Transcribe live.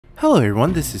Hello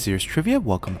everyone, this is Serious Trivia.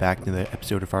 Welcome back to another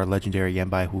episode of our legendary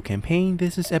Baihu campaign.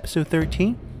 This is episode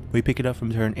 13. We pick it up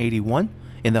from turn 81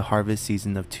 in the harvest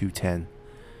season of 210.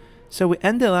 So we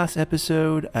ended last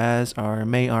episode as our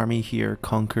Mei army here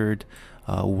conquered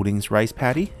Wuling's rice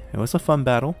paddy. It was a fun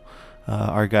battle.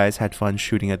 Our guys had fun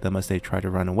shooting at them as they tried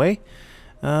to run away.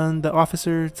 And the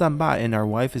officer Zanba and our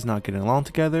wife is not getting along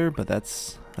together, but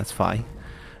that's fine.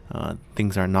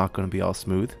 Things are not going to be all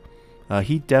smooth.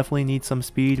 He definitely needs some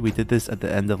speed. We did this at the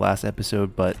end of last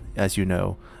episode, but as you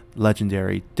know,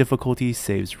 legendary difficulty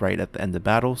saves right at the end of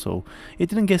battle, so it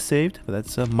didn't get saved, but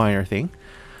that's a minor thing.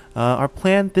 Our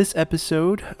plan this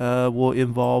episode will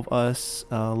involve us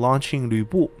launching Lü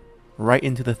Bu right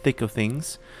into the thick of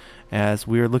things, as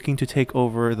we are looking to take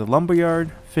over the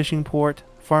lumberyard, fishing port,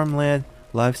 farmland,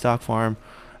 livestock farm,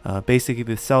 basically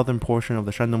the southern portion of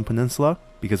the Shandong Peninsula,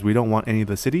 because we don't want any of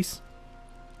the cities.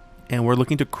 And we're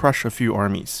looking to crush a few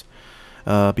armies,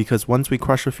 because once we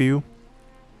crush a few,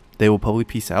 they will probably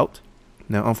peace out.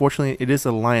 Now, unfortunately, it is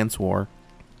an alliance war,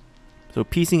 so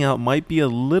peacing out might be a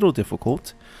little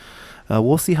difficult.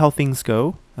 We'll see how things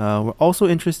go. We're also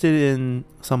interested in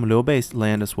some Liu-based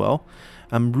land as well.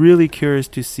 I'm really curious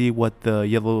to see what the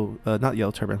not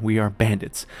yellow turban, we are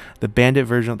bandits. The bandit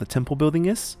version of the temple building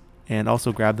is, and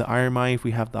also grab the iron mine if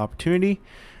we have the opportunity.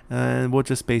 And we'll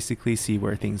just basically see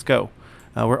where things go.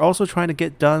 We're also trying to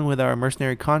get done with our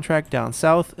mercenary contract down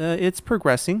south. It's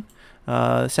progressing.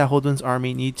 Xiahou Dun's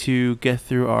army need to get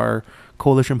through our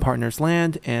coalition partners'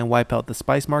 land and wipe out the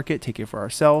spice market, take it for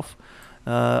ourselves.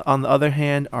 On the other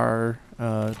hand, our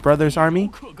brother's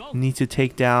army need to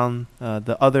take down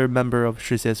the other member of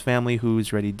Shixie's family who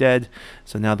is already dead.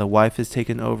 So now the wife is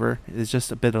taken over. It's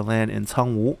just a bit of land in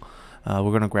Cangwu. We're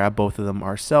going to grab both of them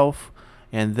ourselves.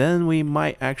 And then we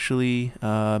might actually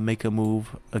make a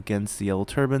move against the Yellow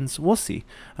Turbans. We'll see.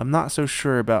 I'm not so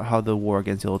sure about how the war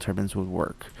against Yellow Turbans would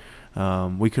work.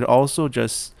 We could also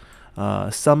just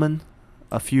summon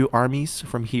a few armies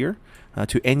from here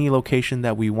to any location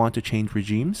that we want to change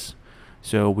regimes.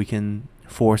 So we can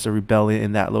force a rebellion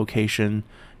in that location,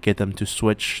 get them to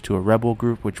switch to a rebel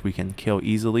group, which we can kill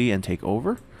easily and take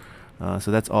over. So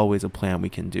that's always a plan we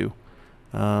can do.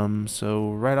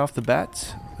 So right off the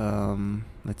bat,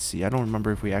 let's see, I don't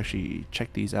remember if we actually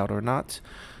checked these out or not.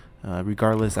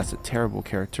 Regardless, that's a terrible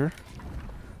character,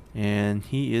 and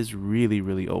he is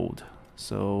really old,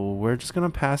 so we're just gonna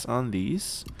pass on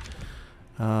these.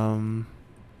 And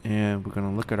we're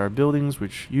gonna look at our buildings,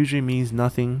 which usually means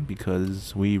nothing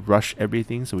because we rush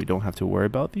everything, so we don't have to worry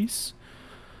about these.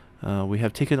 We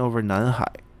have taken over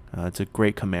Nanhai. It's a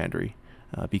great commandery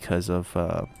because of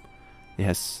it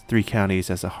has 3 counties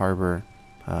as a harbor.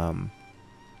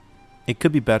 It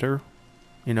could be better,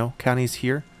 you know, counties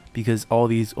here, because all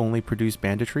these only produce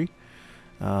banditry.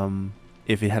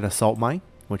 If it had a salt mine,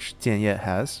 which Jianye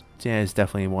has, Jianye is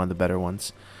definitely one of the better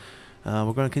ones.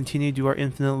 We're going to continue to do our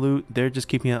infinite loot. They're just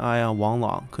keeping an eye on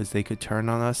Wanglong because they could turn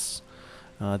on us.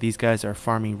 These guys are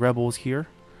farming rebels here.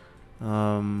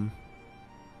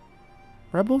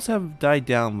 Rebels have died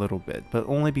down a little bit, but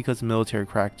only because of military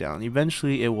crackdown.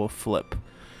 Eventually it will flip.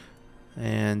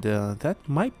 And that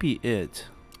might be it.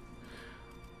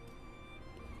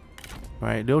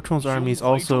 Right, Liu Chong's army is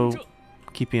also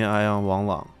keeping an eye on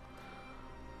Wanglong.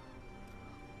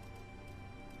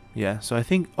 Yeah, so I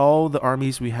think all the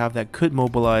armies we have that could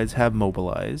mobilize have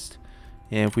mobilized.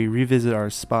 And if we revisit our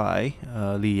spy,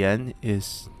 Li Yan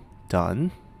is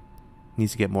done.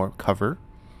 Needs to get more cover.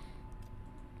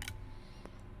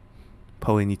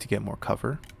 Probably need to get more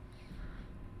cover.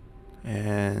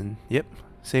 And yep,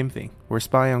 same thing. We're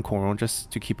spying on Korong just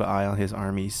to keep an eye on his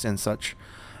armies and such.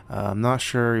 I'm not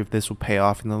sure if this will pay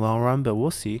off in the long run, but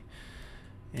we'll see.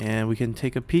 And we can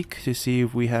take a peek to see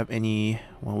if we have any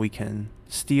one we can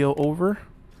steal over.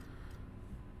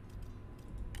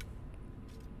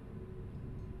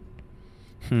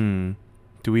 Do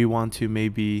we want to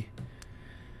maybe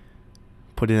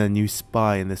put in a new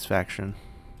spy in this faction?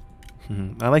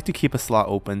 I like to keep a slot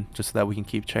open just so that we can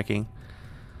keep checking.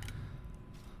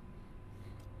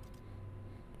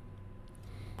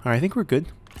 Alright, I think we're good.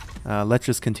 Let's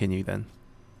just continue then.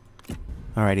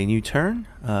 Alright, a new turn.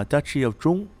 Duchy of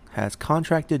Zhong has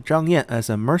contracted Zhang Yan as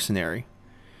a mercenary.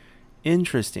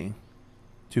 Interesting.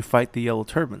 To fight the Yellow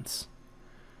Turbans.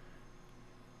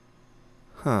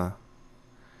 Huh.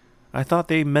 I thought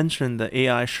they mentioned that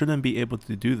AI shouldn't be able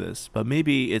to do this, but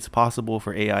maybe it's possible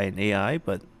for AI and AI,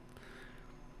 but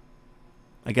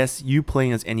I guess you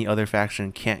playing as any other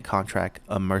faction can't contract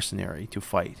a mercenary to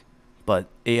fight, but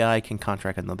AI can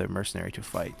contract another mercenary to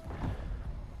fight.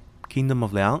 Kingdom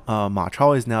of Liang. Ma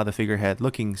Chao is now the figurehead,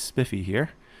 looking spiffy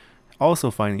here. Also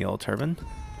finding Yellow Turban.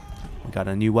 We got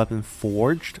a new weapon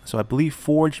forged. So I believe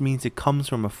forged means it comes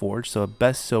from a forge. So a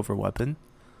best silver weapon.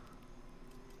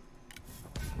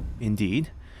 Indeed.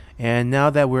 And now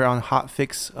that we're on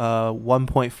hotfix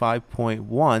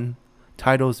 1.5.1,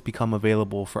 titles become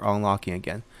available for unlocking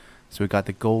again. So we got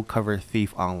the gold cover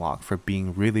thief unlock for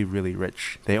being really, really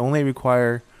rich. They only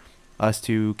require us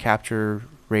to capture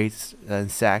rates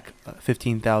and sack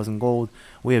 15,000 gold.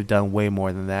 We have done way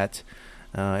more than that.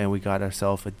 And we got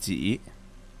ourselves a Ji.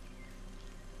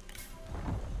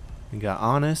 We got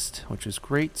honest, which is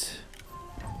great.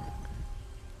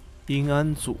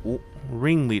 Ying'anzu,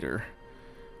 ringleader.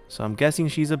 So I'm guessing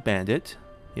she's a bandit.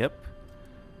 Yep.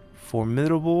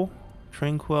 Formidable,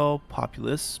 tranquil,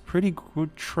 populous. Pretty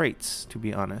good traits, to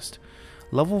be honest.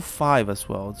 Level 5 as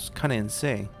well. It's kind of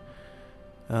insane.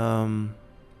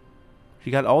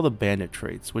 She got all the bandit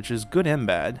traits, which is good and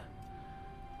bad.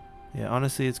 Yeah,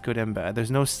 honestly, it's good and bad.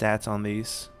 There's no stats on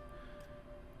these.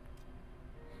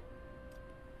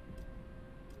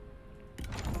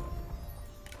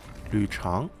 Liu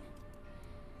Chang.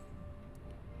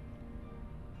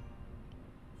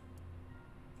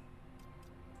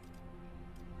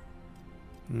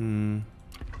 I'm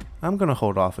gonna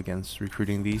hold off against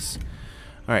recruiting these.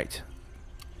 Alright.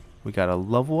 We got a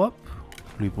level up.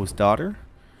 Liu's daughter.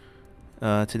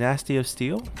 Tenacity of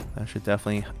Steel. That should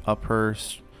definitely up her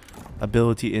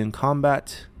ability in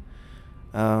combat.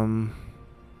 What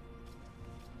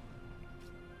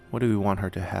do we want her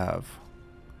to have?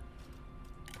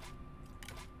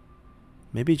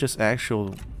 Maybe just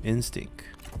actual instinct.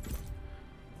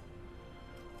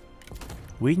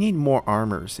 We need more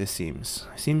armors, it seems.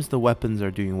 It seems the weapons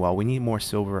are doing well. We need more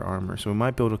silver armor, so we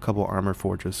might build a couple armor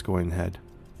forges going ahead.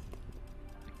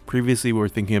 Previously, we were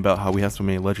thinking about how we have so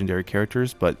many legendary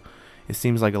characters, but it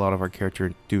seems like a lot of our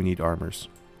characters do need armors.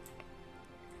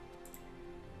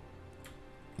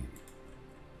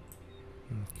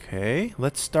 Okay,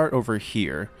 let's start over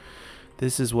here.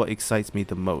 This is what excites me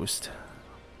the most.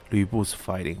 Liu Bu's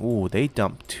fighting. Ooh, they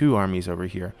dumped 2 armies over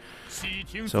here.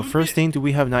 So first thing, do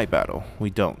we have night battle? We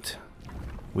don't.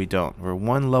 We don't. We're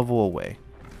 1 level away.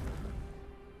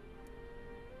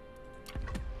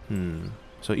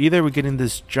 So either we're getting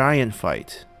this giant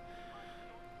fight.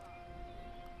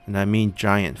 And I mean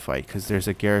giant fight, because there's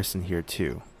a garrison here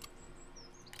too.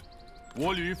 We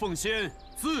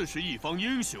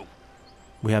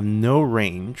have no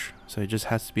range, so it just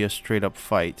has to be a straight up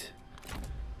fight.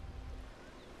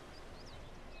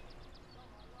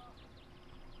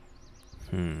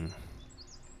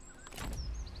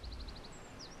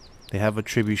 They have a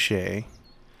trebuchet.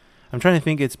 I'm trying to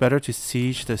think, it's better to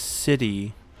siege the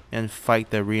city and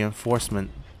fight the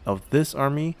reinforcement of this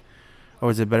army,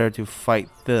 or is it better to fight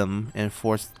them and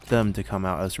force them to come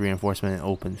out as reinforcement in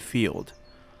open field?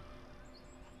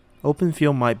 Open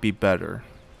field might be better.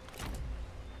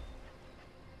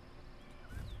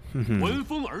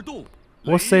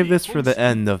 We'll save this for the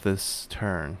end of this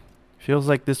turn. Feels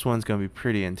like this one's gonna be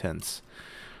pretty intense.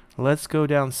 Let's go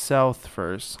down south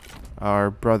first. Our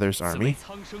brother's army.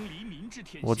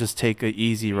 We'll just take an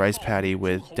easy rice paddy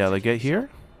with delegate here.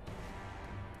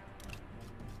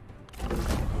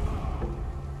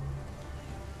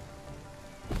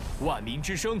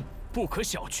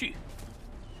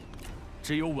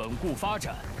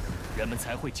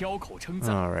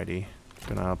 Alrighty.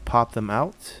 Gonna pop them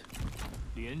out.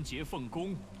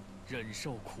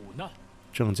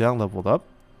 Zhengjiang leveled up.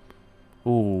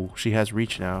 Ooh, she has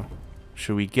reach now.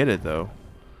 Should we get it though?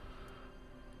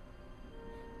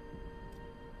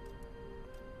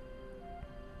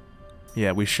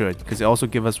 Yeah, we should, because it also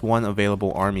gives us 1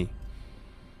 available army.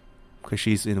 Because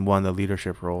she's in one of the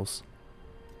leadership roles.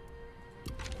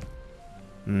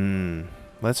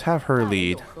 Let's have her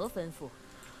lead.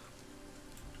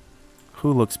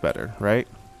 Who looks better, right?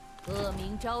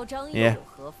 Yeah,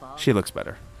 she looks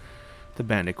better. The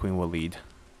Bandit Queen will lead.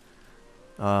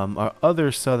 Our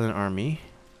other southern army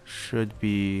should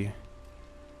be...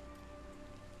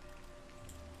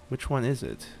 Which one is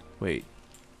it? Wait.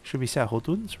 Should be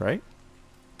Xiaohodun's, right?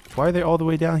 Why are they all the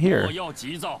way down here?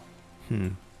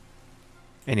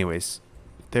 Anyways,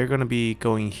 they're gonna be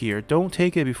going here. Don't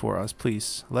take it before us,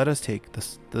 please. Let us take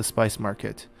the spice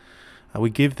market. We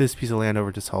give this piece of land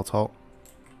over to Cao Cao.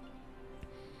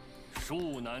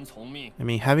 I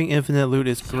mean, having infinite loot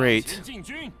is great,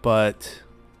 but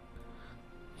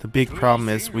the big problem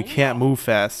is we can't move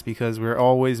fast because we're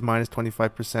always minus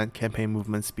 25% campaign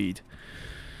movement speed.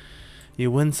 You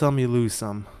win some, you lose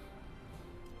some.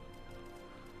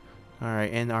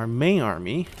 Alright, and our main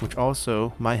army, which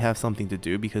also might have something to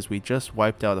do because we just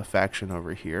wiped out a faction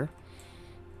over here.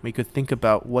 we could think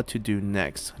about what to do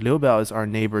next. Liu Biao is our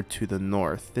neighbor to the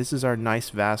north. This is our nice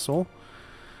vassal.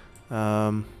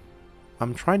 I'm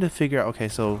trying to figure out... Okay,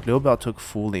 so Liu Biao took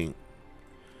Fuling.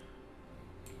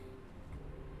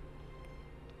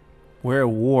 We're at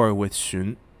war with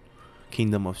Xun,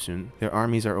 Kingdom of Xun. Their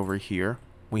armies are over here.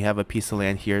 We have a piece of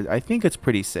land here. I think it's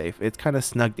pretty safe. It's kind of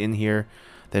snugged in here.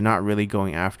 They're not really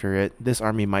going after it. This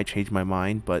army might change my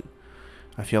mind, but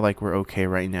I feel like we're okay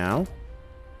right now.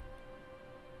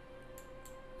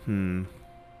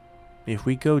 If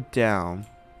we go down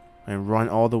and run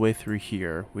all the way through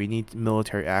here, we need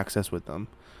military access with them.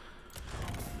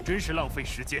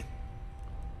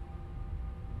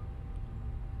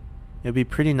 It'd be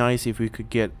pretty nice if we could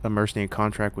get a mercenary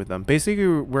contract with them. Basically,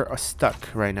 we're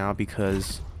stuck right now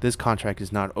because this contract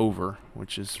is not over,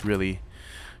 which is really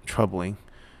troubling.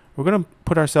 We're going to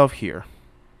put ourselves here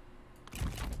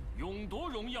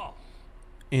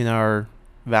in our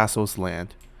vassal's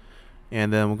land.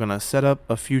 And then we're going to set up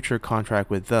a future contract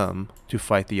with them to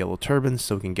fight the Yellow Turbans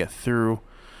so we can get through.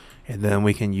 And then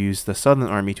we can use the Southern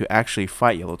Army to actually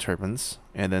fight Yellow Turbans.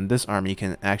 And then this army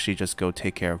can actually just go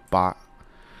take care of Ba.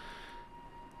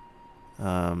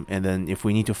 And then if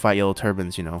we need to fight Yellow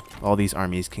Turbans, you know, all these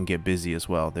armies can get busy as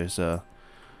well. There's a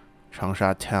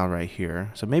Changsha town right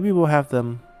here. So maybe we'll have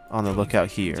them on the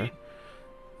lookout here.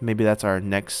 Maybe that's our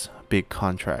next big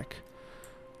contract.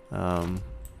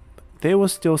 They will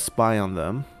still spy on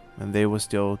them, and they will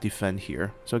still defend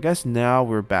here. So I guess now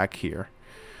we're back here.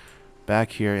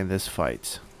 Back here in this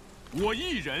fight.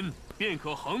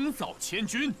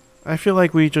 I feel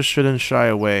like we just shouldn't shy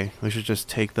away. We should just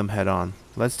take them head on.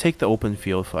 Let's take the open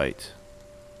field fight.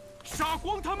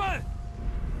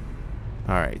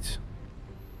 Alright.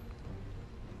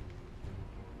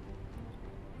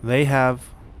 They have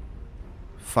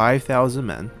 5,000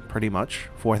 men, pretty much.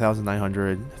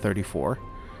 4,934.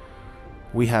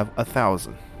 We have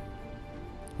 1,000.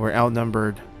 We're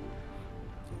outnumbered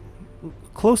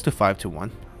close to 5 to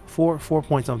 1. 4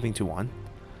 point something to 1.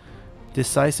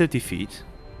 Decisive defeat.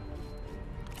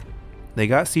 They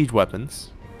got siege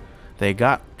weapons. They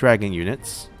got dragon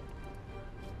units.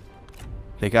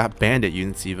 They got bandit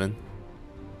units even.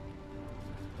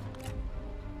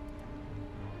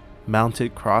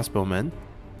 Mounted crossbowmen.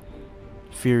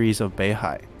 Furies of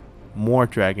Baihu. More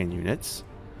dragon units.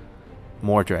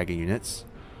 More dragon units.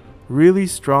 Really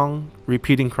strong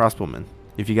repeating crossbowmen.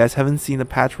 If you guys haven't seen the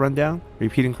patch rundown,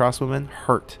 repeating crossbowmen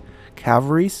hurt.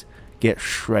 Cavalries get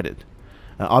shredded.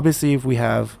 Obviously, if we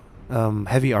have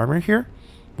heavy armor here,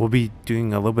 we'll be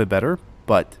doing a little bit better,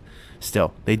 but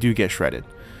still, they do get shredded.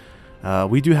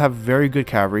 We do have very good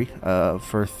cavalry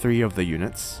for 3 of the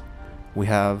units. We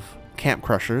have camp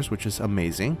crushers, which is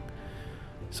amazing.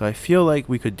 So I feel like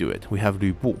we could do it. We have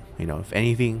Lu Bu. You know, if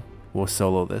anything, we'll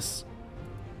solo this.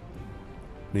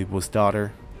 Lu Bu's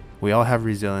daughter. We all have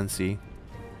resiliency.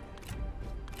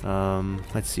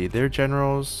 Let's see. Their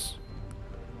generals.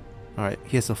 Alright,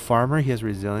 he has a farmer. He has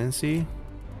resiliency.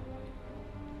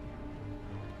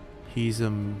 She's a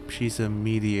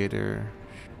mediator.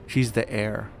 She's the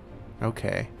heir.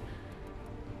 Okay.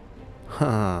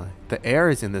 Huh. The heir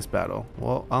is in this battle.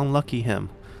 Well, unlucky him.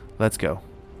 Let's go.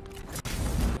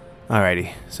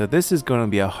 Alrighty. So this is going to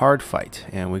be a hard fight.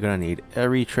 And we're going to need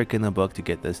every trick in the book to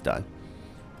get this done.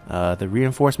 The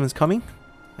reinforcements coming.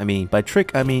 I mean, by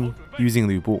trick, I mean using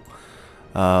Lu Bu.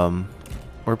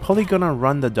 We're probably going to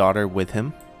run the daughter with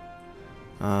him.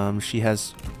 She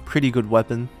has pretty good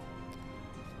weapon.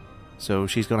 So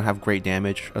she's going to have great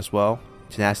damage as well.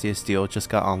 Tenacity of Steel just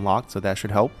got unlocked, so that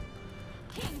should help.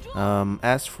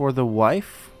 As for the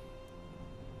wife,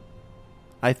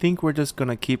 I think we're just going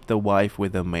to keep the wife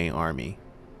with the main army.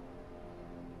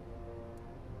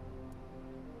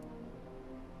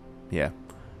 Yeah,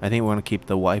 I think we're going to keep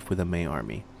the wife with the main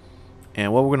army.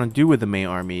 And what we're going to do with the main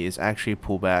army is actually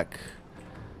pull back.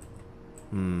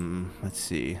 Let's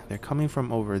see. They're coming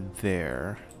from over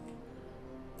there.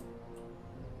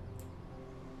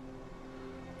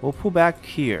 We'll pull back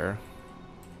here.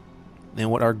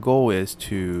 And what our goal is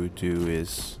to do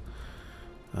is,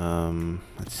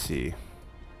 let's see.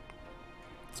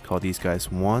 Let's call these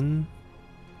guys 1.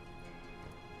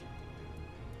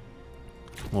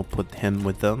 We'll put him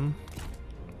with them.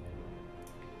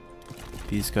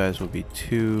 These guys will be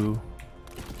 2.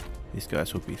 These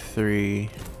guys will be 3.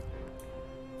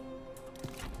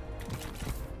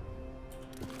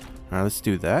 Alright, let's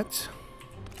do that.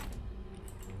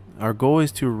 Our goal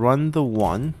is to run the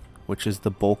 1, which is the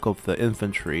bulk of the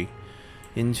infantry,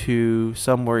 into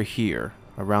somewhere here,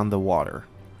 around the water.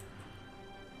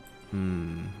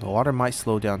 The water might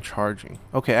slow down charging.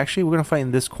 Okay, actually we're going to fight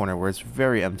in this corner where it's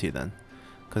very empty then.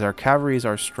 Because our cavalry is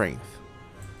our strength.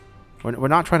 We're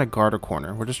not trying to guard a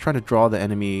corner. We're just trying to draw the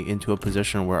enemy into a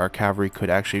position where our cavalry could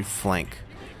actually flank.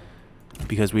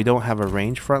 Because we don't have a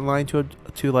range front line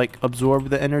to like absorb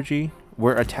the energy.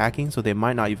 We're attacking, so they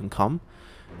might not even come.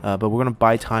 But we're going to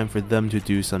buy time for them to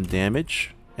do some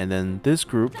damage. And then this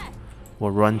group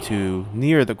will run to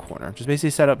near the corner. Just basically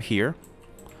set up here.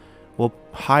 We'll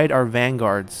hide our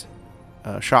vanguards,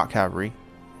 shot cavalry,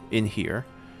 in here.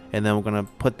 And then we're going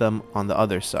to put them on the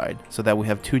other side. So that we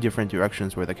have two different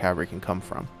directions where the cavalry can come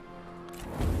from.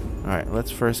 Alright, let's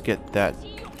first get that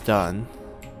done.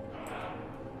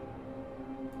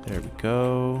 There we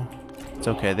go. It's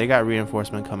okay. They got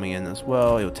reinforcement coming in as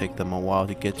well. It'll take them a while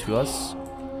to get to us.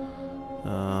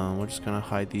 We're just gonna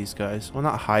hide these guys. Well,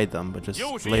 not hide them, but just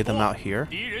lay them out here.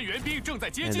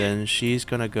 And then she's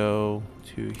gonna go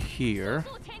to here.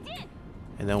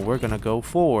 And then we're gonna go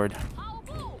forward.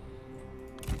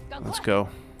 Let's go.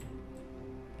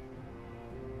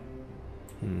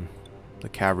 The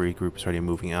cavalry group is already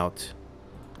moving out.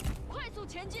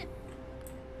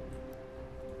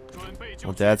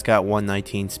 Well, Dad's got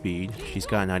 119 speed. She's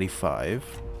got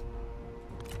 95.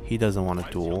 He doesn't want a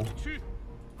duel.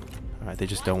 Alright, they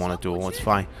just don't want a duel. It's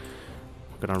fine.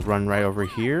 We're gonna run right over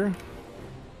here.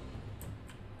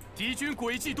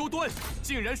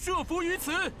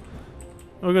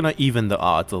 We're gonna even the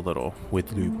odds a little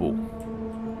with Lu Bu.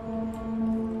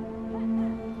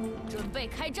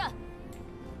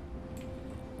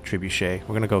 Trebuchet.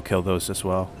 We're gonna go kill those as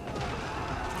well.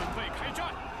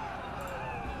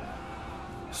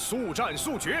 速战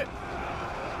速决，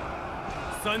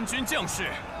三军将士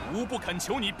无不恳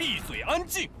求你闭嘴安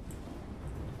静。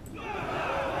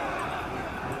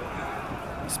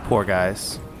These poor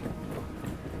guys.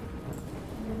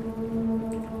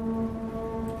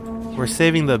 We're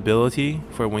saving the ability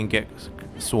for when get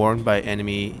swarmed by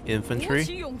enemy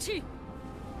infantry.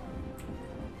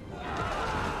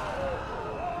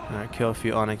 Alright, kill a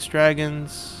few Onyx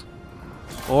Dragons.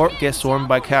 Or get swarmed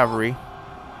by cavalry.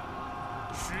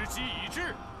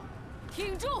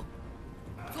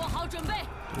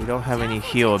 We don't have any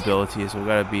heal abilities, so we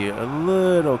gotta be a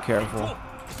little careful.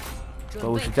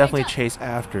 But we should definitely chase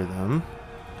after them.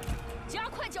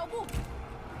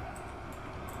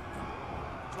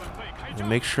 And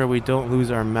make sure we don't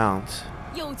lose our mount.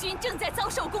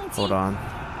 Hold on.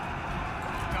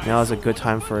 Now is a good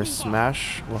time for a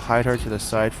smash. We'll hide her to the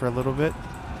side for a little bit.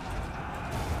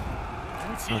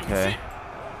 Okay.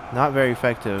 Not very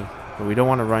effective, but we don't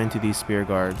want to run into these spear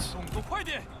guards.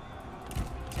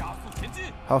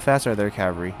 How fast are their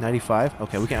cavalry? 95?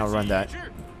 Okay, we can outrun that.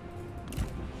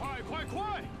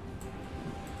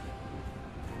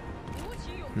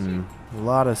 A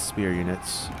lot of spear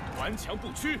units.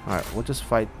 Alright, we'll just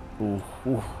fight. Ooh,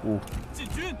 ooh, ooh.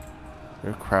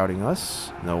 They're crowding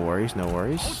us. No worries, no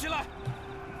worries.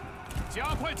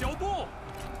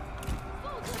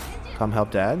 Come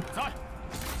help Dad.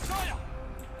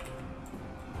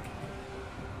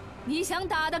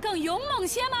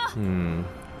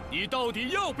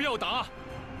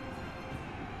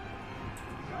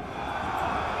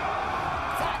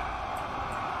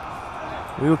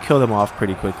 We will kill them off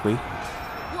pretty quickly.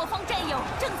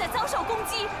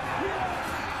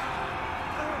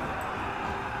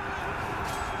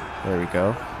 There we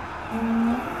go.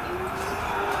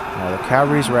 Now the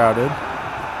cavalry's routed.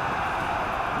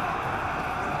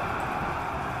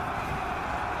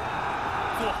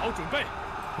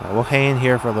 Right, we'll hang in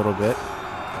here for a little bit.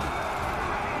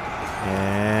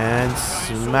 And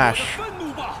smash.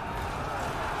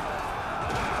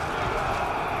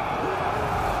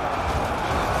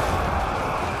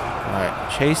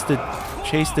 Alright, chase the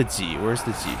G. Where's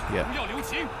the G? Yeah.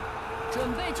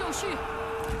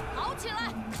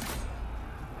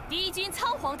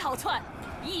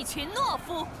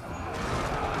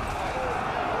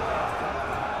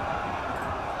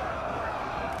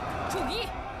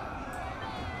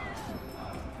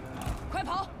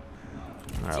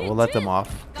 Alright, we'll let them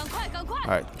off.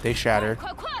 Alright, they shatter.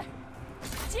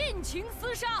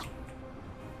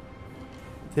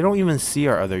 They don't even see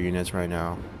our other units right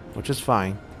now, which is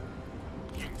fine.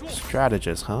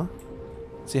 Strategist, huh?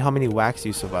 See how many whacks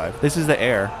you survive. This is the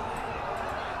heir.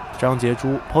 Zhang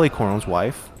Jiezhu, Polychron's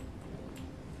wife.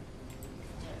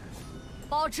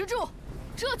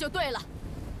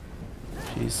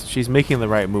 She's making the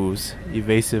right moves.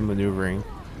 Evasive maneuvering.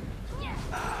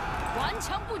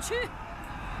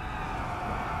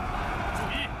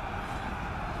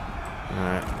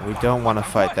 Alright, we don't want to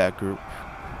fight that group.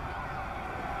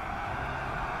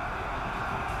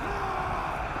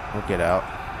 We'll get out.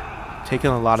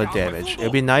 Taking a lot of damage.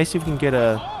 It'd be nice if you can get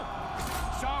a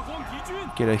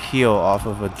heal off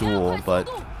of a duel, but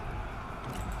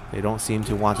They don't seem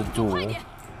to want to duel.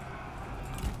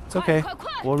 It's okay.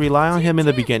 We'll rely on him in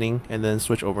the beginning and then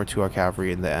switch over to our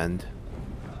cavalry in the end.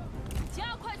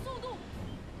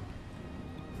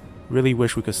 Really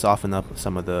wish we could soften up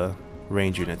some of the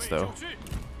range units though.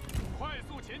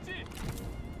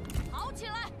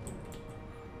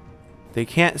 They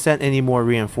can't send any more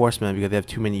reinforcement because they have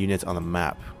too many units on the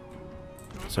map.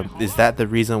 So is that the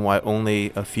reason why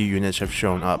only a few units have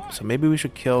shown up? So maybe we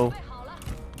should kill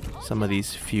some of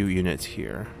these few units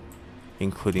here,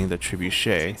 including the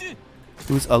trebuchet,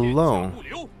 who's alone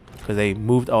because they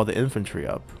moved all the infantry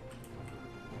up.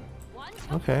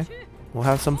 Okay, we'll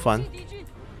have some fun.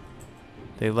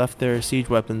 They left their siege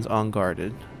weapons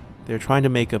unguarded. They're trying to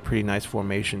make a pretty nice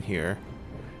formation here.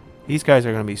 These guys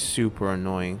are going to be super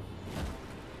annoying.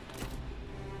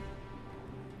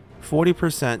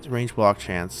 40% range block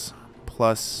chance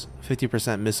plus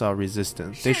 50% missile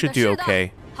resistance. They should do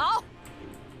okay.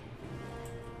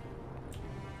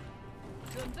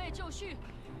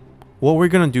 What we're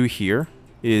going to do here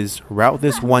is route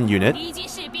this one unit,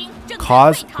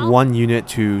 cause one unit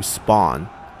to spawn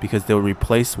because they'll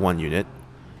replace one unit,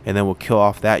 and then we'll kill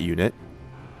off that unit,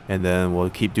 and then we'll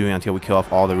keep doing it until we kill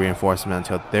off all the reinforcements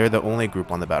until they're the only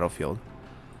group on the battlefield.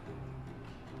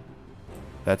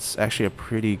 That's actually a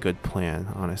pretty good plan,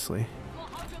 honestly.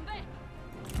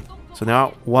 So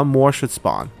now one more should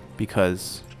spawn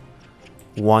because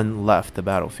one left the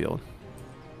battlefield.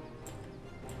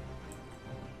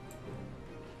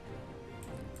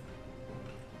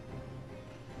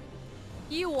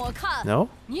 No?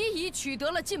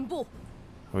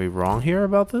 Are we wrong here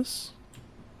about this?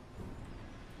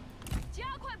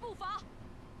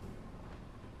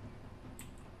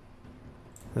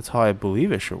 That's how I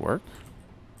believe it should work.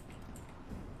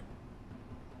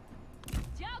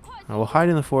 We'll hide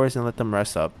in the forest and let them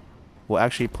rest up. We'll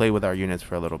actually play with our units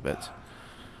for a little bit.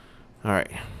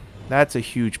 Alright. That's a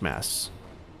huge mess.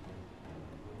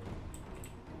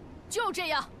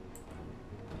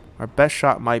 Our best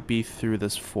shot might be through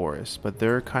this forest, but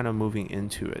they're kind of moving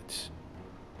into it.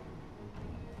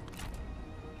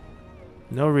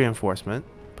 No reinforcement,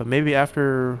 but maybe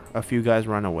after a few guys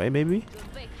run away, maybe?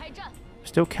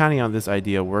 Still counting on this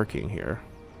idea working here.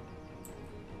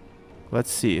 Let's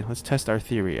see. Let's test our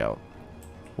theory out.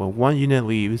 When one unit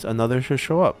leaves, another should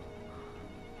show up.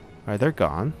 Alright, they're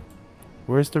gone.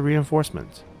 Where's the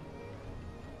reinforcement?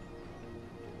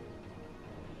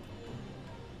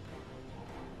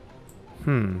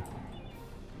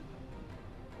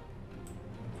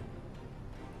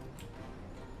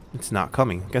 It's not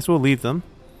coming. Guess we'll leave them.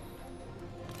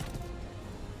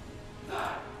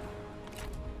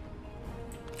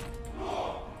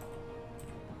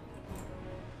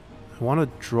 I want to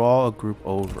draw a group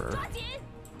over.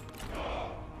 I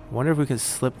wonder if we can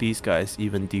slip these guys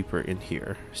even deeper in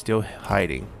here. Still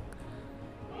hiding.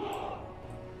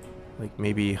 Like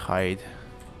maybe hide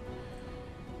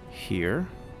here.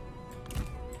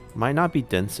 Might not be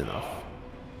dense enough.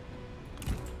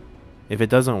 If it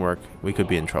doesn't work, we could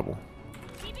be in trouble.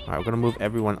 Alright, we're gonna move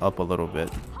everyone up a little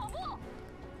bit.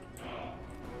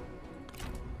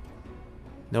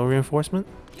 No reinforcement?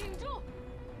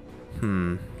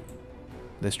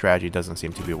 This strategy doesn't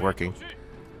seem to be working.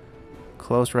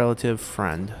 Close relative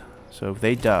friend. So if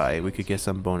they die, we could get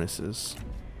some bonuses.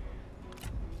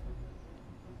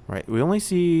 Right, we only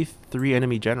see 3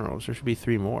 enemy generals. There should be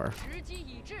 3 more.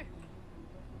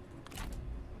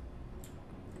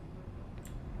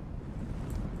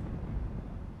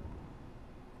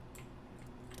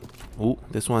 Ooh,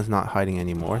 this one's not hiding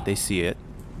anymore. They see it.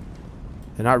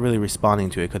 They're not really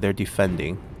responding to it because they're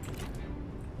defending.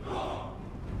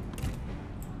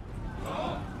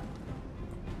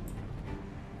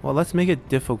 Well, let's make it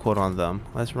difficult on them.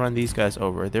 Let's run these guys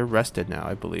over. They're rested now,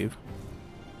 I believe.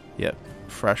 Yep.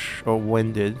 Fresh or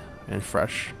winded and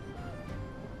fresh.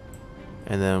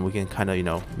 And then we can kind of, you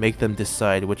know, make them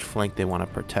decide which flank they want to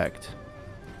protect.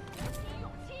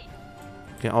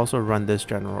 We can also run this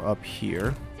general up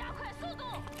here.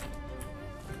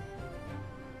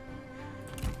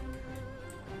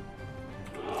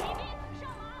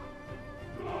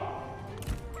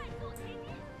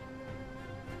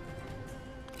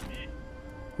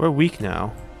 We're weak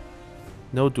now.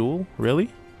 No duel?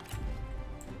 Really?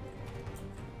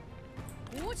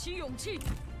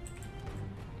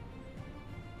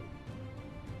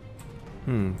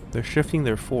 They're shifting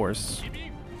their force.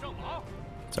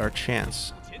 It's our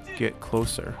chance. Get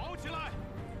closer.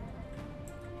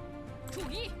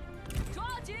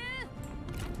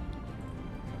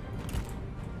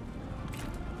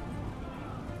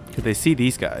 Could they see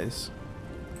these guys?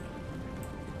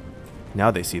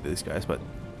 Now they see these guys, but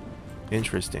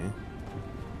interesting.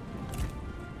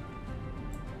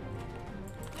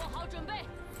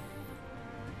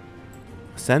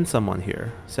 Send someone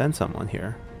here. Send someone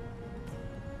here.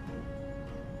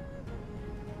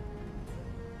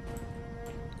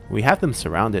 We have them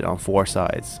surrounded on 4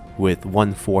 sides with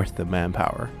 1/4 the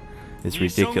manpower. It's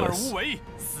ridiculous.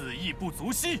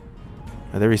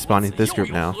 They're responding to this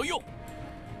group now.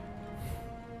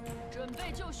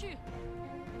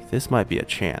 This might be a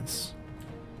chance.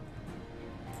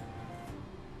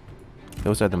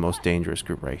 Those are the most dangerous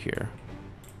group right here.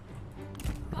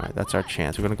 Alright, that's our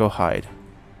chance. We're gonna go hide.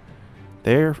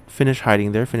 They're finished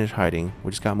hiding. They're finished hiding. We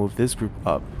just gotta move this group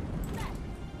up.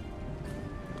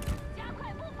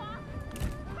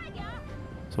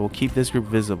 So we'll keep this group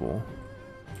visible.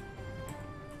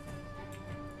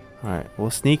 Alright,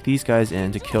 we'll sneak these guys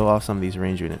in to kill off some of these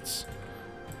range units.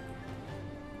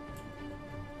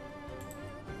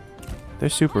 They're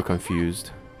super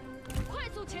confused.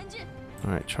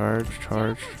 Alright, charge,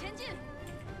 charge.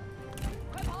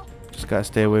 Just gotta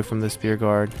stay away from the spear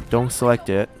guard. Don't select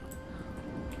it.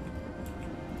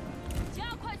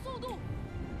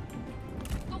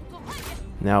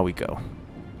 Now we go.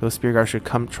 Those spear guards should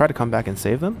try to come back and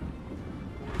save them.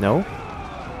 No?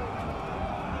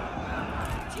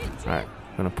 Alright,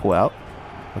 I'm gonna pull out.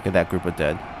 Look at that group of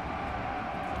dead.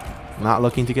 Not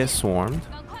looking to get swarmed.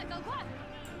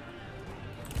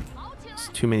 It's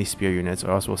too many spear units, or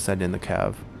else we'll send in the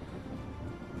cav.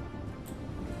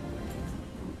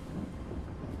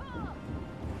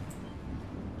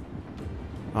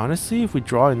 Honestly, if we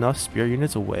draw enough spear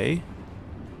units away,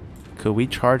 could we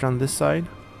charge on this side?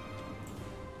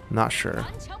 Not sure.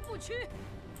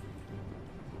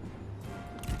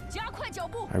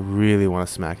 I really want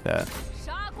to smack that.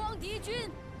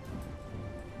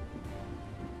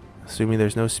 Assuming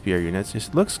there's no spear units.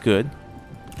 It looks good.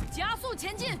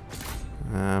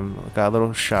 Got a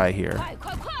little shy here.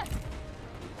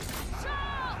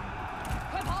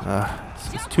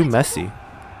 It's too messy.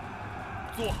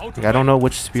 Like, I don't know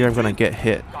which spear I'm gonna get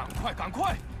hit.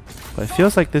 But it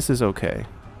feels like this is okay.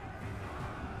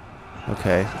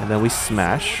 Okay, and then we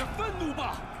smash.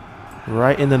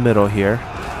 Right in the middle here.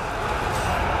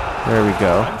 There we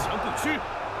go.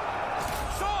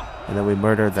 And then we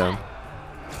murder them.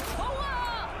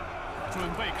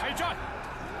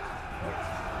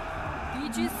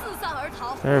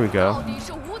 There we go.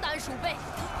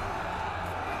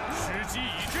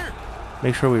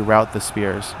 Make sure we route the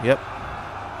spears. Yep.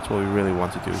 That's what we really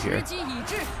want to do here.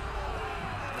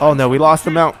 Oh no, we lost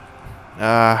the mount.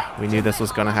 We knew this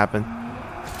was gonna happen.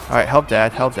 Alright, help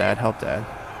dad, help dad, help dad.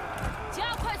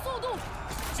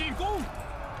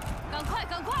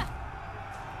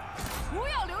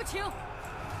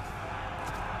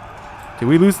 Did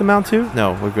we lose the mount too?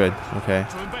 No, we're good. Okay.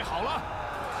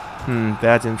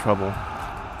 Dad's in trouble.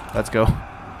 Let's go.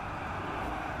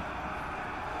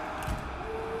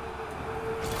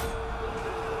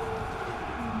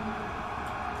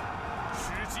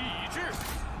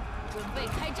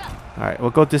 Alright,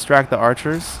 we'll go distract the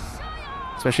archers,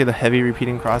 especially the heavy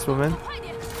repeating crossbowmen.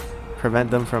 Prevent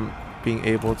them from being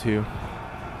able to.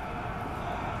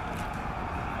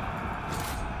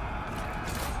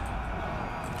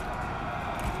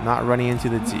 Not running into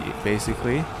the D,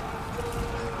 basically.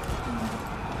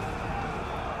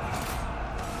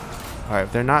 Alright,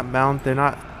 if they're not bound, they're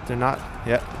not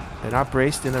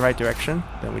braced in the right direction,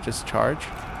 then we just charge.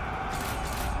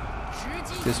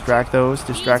 Distract those,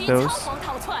 distract those.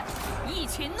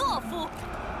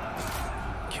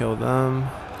 Kill them.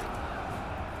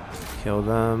 Kill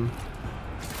them.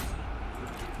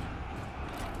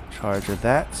 Charge at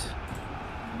that.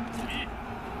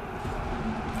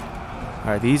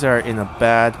 Alright, these are in a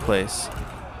bad place.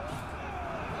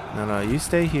 No, you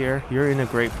stay here. You're in a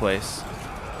great place.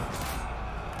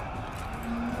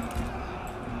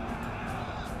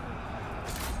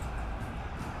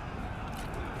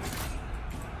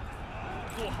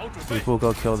 We'll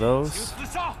go kill those.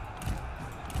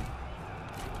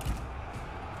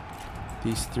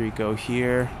 These 3 go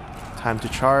here. Time to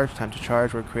charge, time to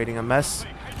charge. We're creating a mess.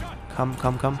 Come,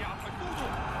 come, come.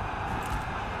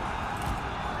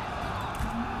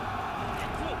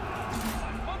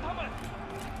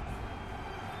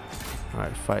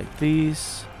 Alright, fight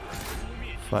these.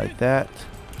 Fight that.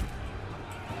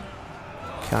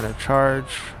 Counter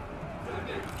charge.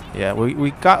 Yeah, we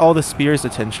got all the spears'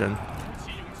 attention.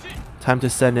 Time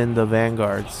to send in the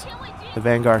vanguards. The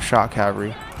vanguard shot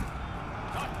cavalry.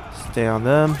 Stay on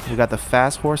them. We got the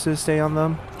fast horses, stay on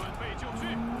them.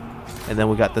 And then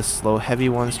we got the slow heavy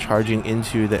ones charging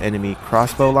into the enemy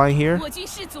crossbow line here.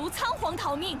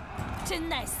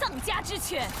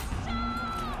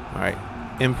 Alright.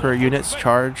 Emperor units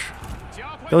charge.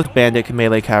 Those bandit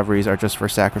melee cavalries are just for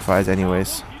sacrifice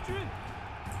anyways.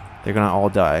 They're gonna all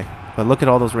die. But look at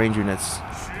all those range units.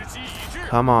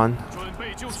 Come on.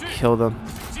 Let's kill them.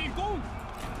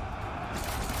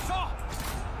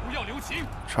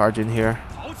 Charge in here.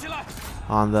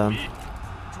 On them.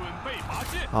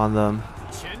 On them.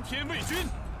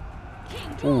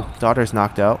 Ooh, daughter's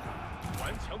knocked out.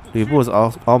 Li Bu was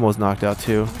almost knocked out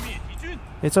too.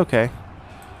 It's okay.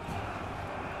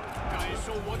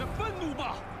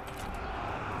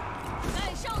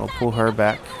 I'll pull her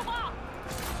back.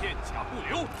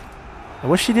 I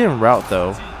wish she didn't route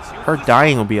though. Her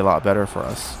dying will be a lot better for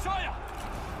us.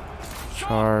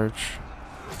 Charge.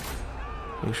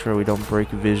 Make sure we don't break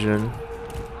vision.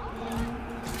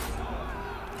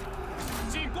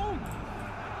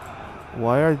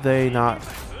 Why are they not?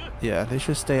 Yeah, they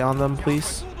should stay on them,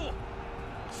 please.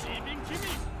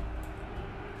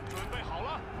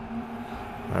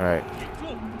 Alright.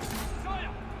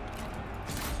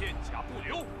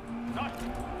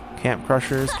 Camp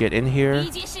crushers, get in here.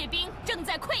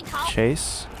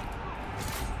 Chase.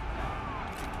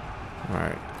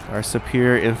 Alright. Our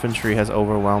superior infantry has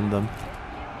overwhelmed them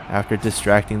after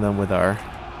distracting them with our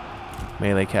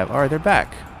melee cav. Alright, they're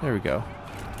back. There we go.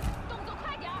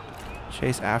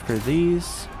 Chase after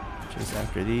these. Chase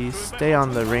after these. Stay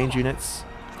on the range units.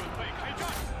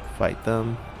 Fight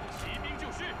them.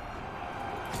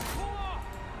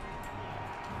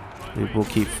 We will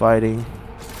keep fighting.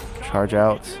 Charge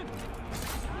out.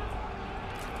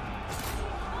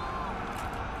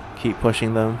 Keep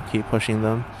pushing them. Keep pushing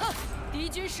them.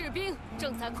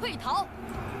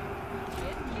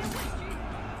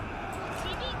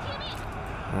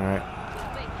 Alright.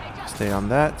 Stay on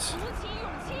that.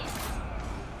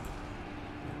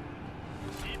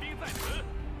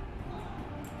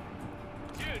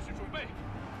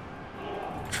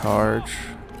 Charge.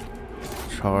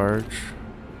 Charge.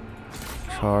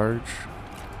 Charge.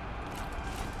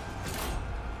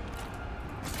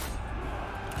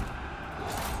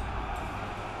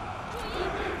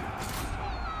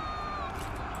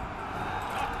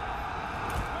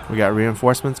 We got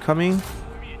reinforcements coming.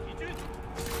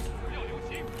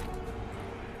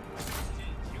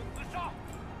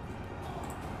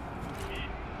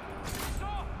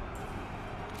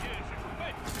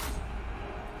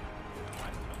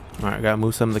 Alright, gotta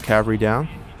move some of the cavalry down.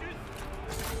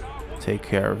 Take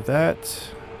care of that.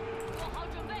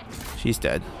 She's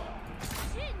dead.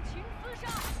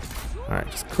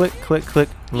 Alright, just click, click, click.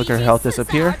 Look at her health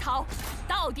disappear.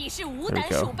 There we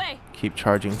go. Keep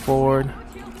charging forward.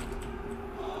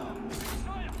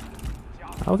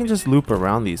 I can just loop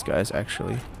around these guys,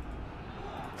 actually.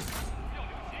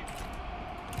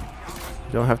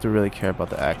 You don't have to really care about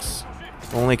the X.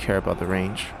 Only care about the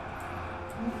range.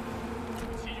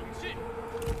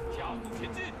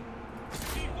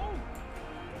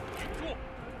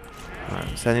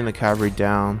 Alright, sending the cavalry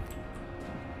down.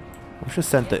 We should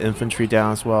send the infantry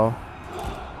down as well.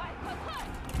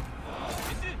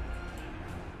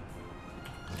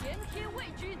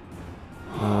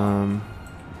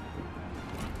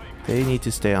 They need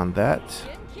to stay on that.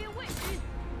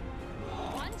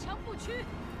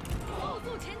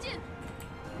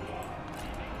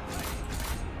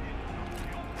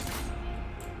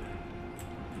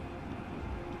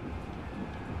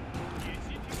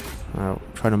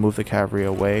 Trying to move the cavalry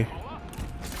away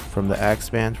from the axe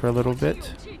band for a little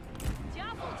bit.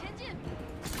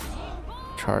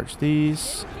 Charge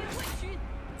these.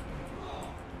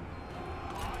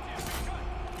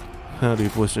 Li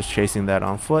Bu was just chasing that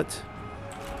on foot.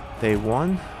 They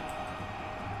won.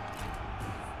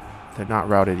 They're not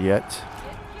routed yet.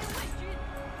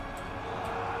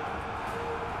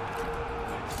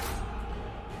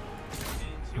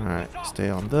 Alright, stay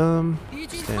on them.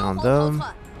 Stay on them.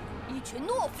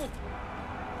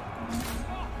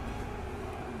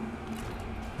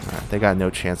 Alright, they got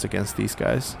no chance against these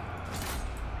guys.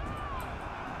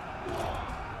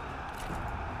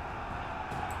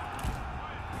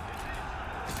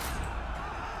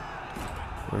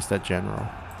 Where's that general?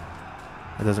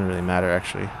 It doesn't really matter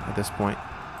actually at this point.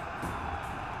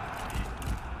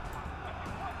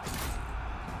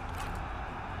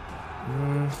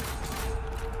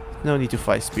 No need to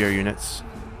fight spear units.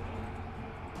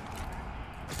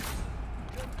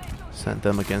 Sent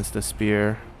them against the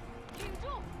spear.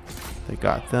 They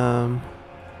got them.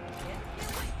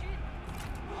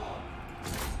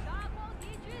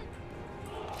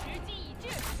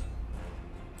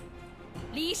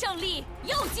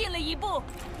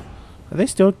 Are they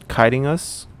still kiting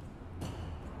us?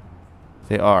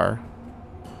 They are.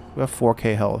 We have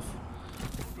 4k health.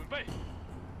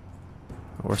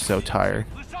 We're so tired.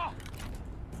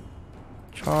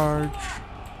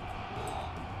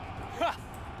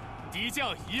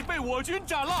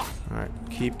 Alright,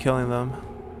 keep killing them.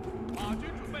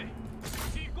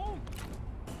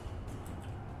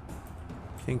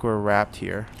 I think we're wrapped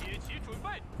here.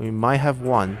 We might have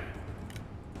won.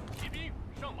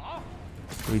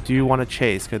 We do want to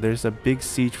chase because there's a big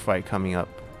siege fight coming up.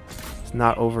 It's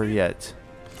not over yet.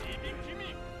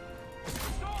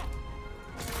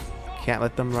 Can't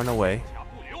let them run away.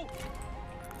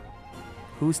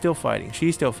 Who's still fighting?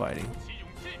 She's still fighting.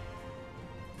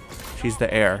 She's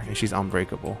the heir and she's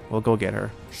unbreakable. We'll go get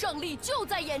her.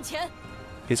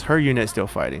 Is her unit still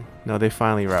fighting? No, they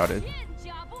finally routed.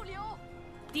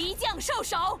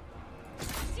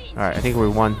 Alright, I think we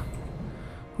won.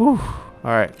 Whew.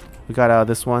 Alright, we got out of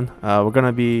this one. We're going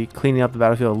to be cleaning up the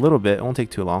battlefield a little bit. It won't take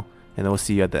too long. And then we'll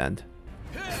see you at the end.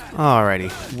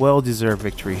 Alrighty, well-deserved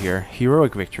victory here.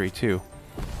 Heroic victory too.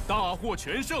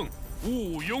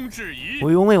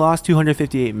 We only lost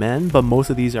 258 men, but most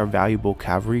of these are valuable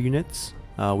cavalry units.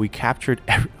 We captured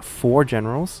 4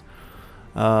 generals.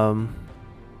 Alright,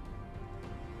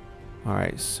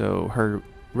 so her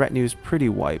retinue is pretty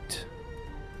wiped.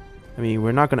 I mean,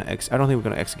 we're not gonna I don't think we're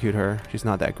gonna execute her. She's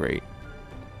not that great.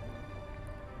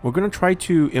 We're gonna try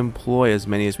to employ as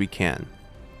many as we can.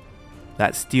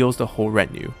 That steals the whole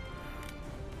retinue.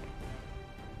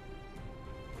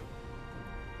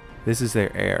 This is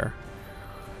their heir.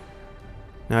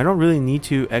 Now I don't really need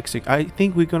to execute. I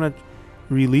think we're gonna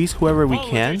release whoever we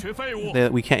can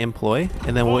that we can't employ,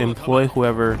 and then we'll employ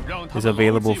whoever is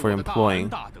available for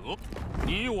employing.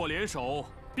 We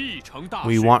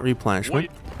want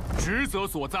replenishment.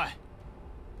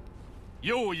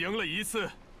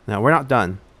 Now we're not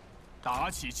done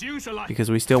because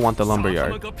we still want the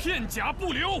lumberyard.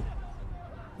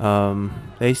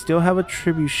 They still have a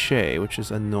trebuchet, which is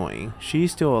annoying.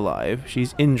 She's still alive.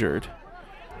 She's injured.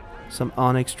 Some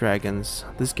onyx dragons.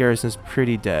 This garrison's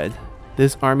pretty dead.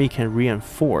 This army can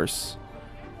reinforce.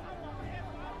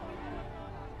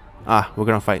 We're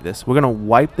gonna fight this. We're gonna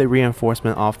wipe the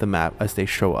reinforcement off the map as they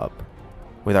show up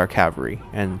with our cavalry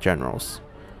and generals.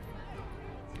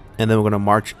 And then we're gonna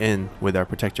march in with our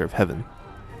protector of heaven.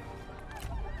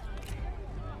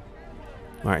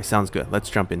 Alright, sounds good. Let's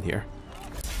jump in here.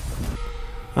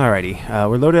 Alrighty,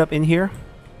 we're loaded up in here.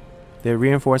 The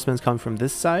reinforcements come from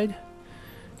this side.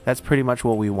 That's pretty much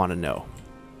what we want to know,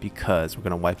 because we're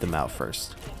going to wipe them out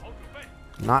first.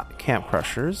 Not camp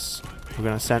crushers. We're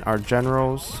going to send our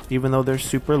generals, even though they're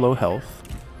super low health,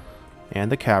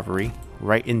 and the cavalry,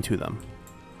 right into them.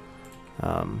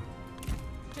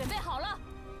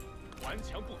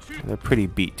 They're pretty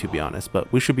beat, to be honest,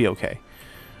 but we should be okay.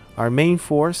 Our main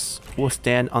force will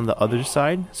stand on the other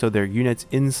side, so their units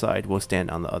inside will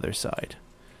stand on the other side.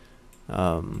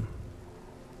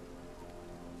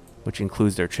 Which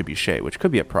includes their trebuchet, which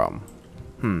could be a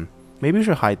problem. Maybe we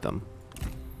should hide them.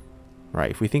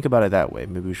 Right, if we think about it that way,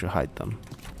 maybe we should hide them.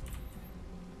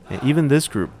 And even this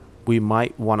group, we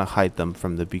might want to hide them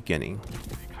from the beginning.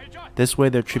 This way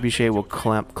their trebuchet will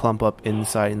clump up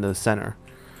inside in the center.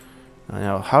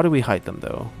 Now, how do we hide them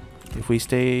though? If we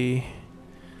stay...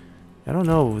 I don't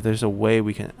know if there's a way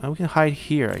we can hide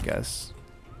here, I guess.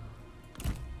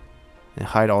 And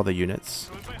hide all the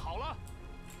units.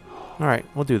 Alright,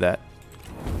 we'll do that.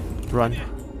 Run.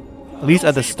 At least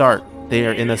at the start, they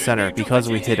are in the center because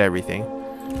we hit everything.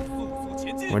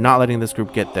 We're not letting this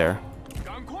group get there.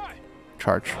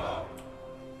 Charge.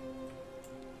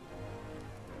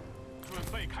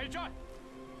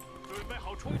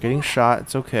 We're getting shot,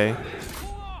 it's okay.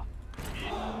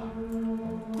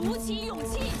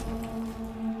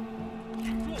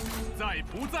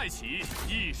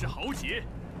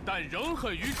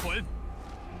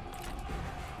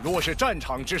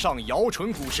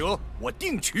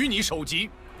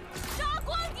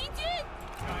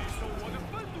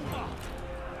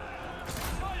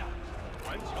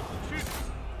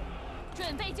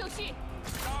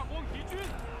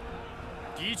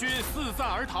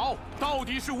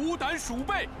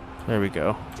 There we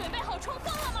go.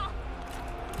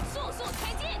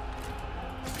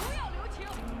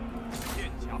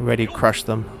 Ready to crush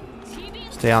them.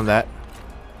 Stay on that.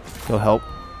 Go help.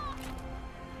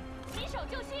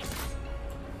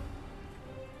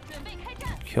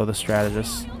 Kill the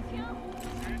strategist.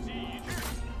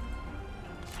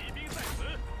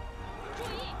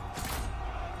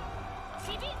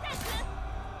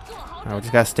 Alright, we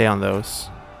just gotta stay on those.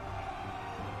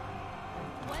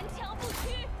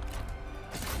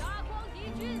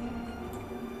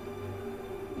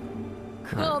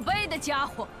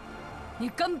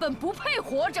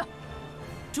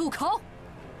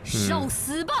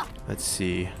 Let's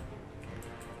see.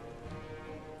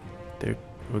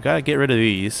 We gotta get rid of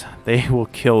these. They will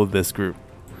kill this group.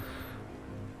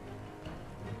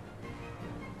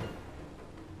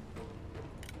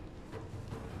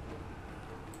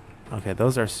 Okay,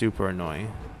 those are super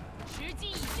annoying.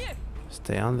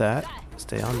 Stay on that.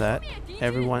 Stay on that.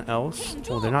 Everyone else.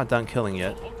 Oh, they're not done killing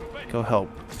yet. Go help.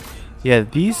 Yeah,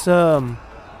 these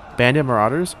bandit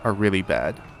marauders are really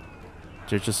bad.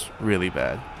 They're just really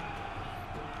bad.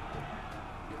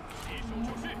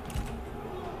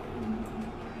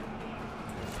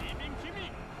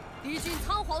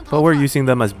 But we're using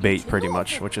them as bait pretty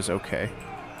much, which is okay.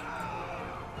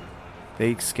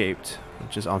 They escaped,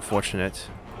 which is unfortunate.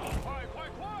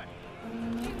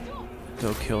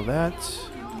 Go kill that.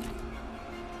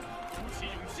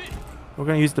 We're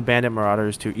going to use the bandit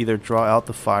marauders to either draw out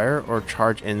the fire or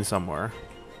charge in somewhere.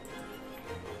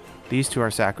 These two are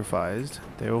sacrificed.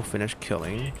 They will finish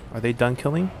killing. Are they done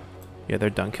killing? Yeah, they're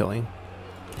done killing.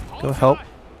 Go help.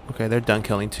 Okay, they're done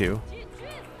killing too.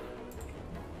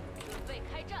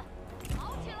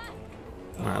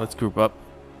 Alright, let's group up.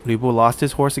 Liu Bu lost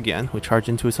his horse again. We charge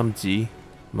into some Ji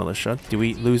militia. Do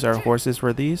we lose our horses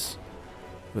for these?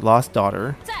 We lost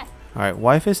daughter. Alright,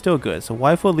 wife is still good. So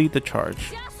wife will lead the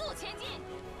charge.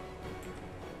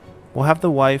 We'll have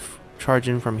the wife charge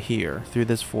in from here through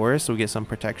this forest so we get some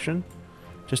protection.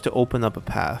 Just to open up a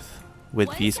path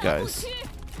with these guys.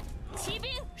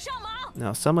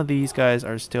 Now some of these guys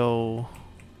are still...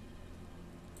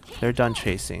 They're done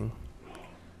chasing.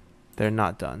 They're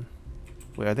not done.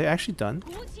 Wait, are they actually done?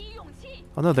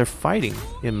 Oh no, they're fighting.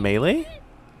 In melee?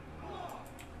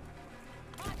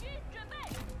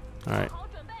 Alright.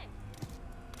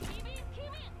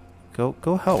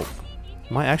 Go help.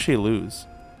 Might actually lose.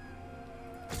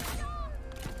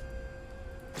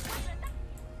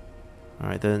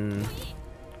 Alright, then...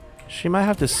 She might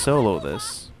have to solo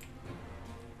this.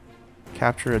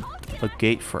 Capture a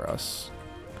gate for us.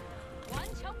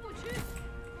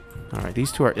 Alright,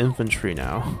 these two are infantry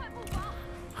now.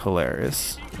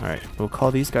 Hilarious. Alright, we'll call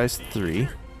these guys 3.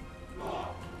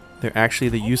 They're actually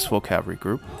the useful cavalry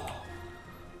group.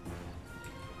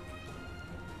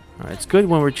 Alright, it's good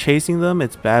when we're chasing them.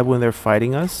 It's bad when they're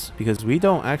fighting us because we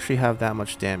don't actually have that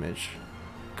much damage.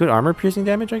 Good armor piercing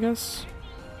damage, I guess?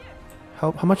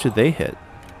 How much did they hit?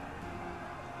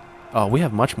 Oh, we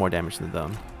have much more damage than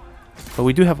them. But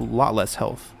we do have a lot less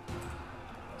health.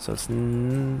 So it's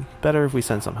better if we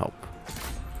send some help.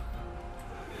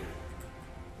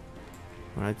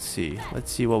 Let's see.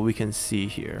 Let's see what we can see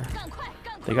here.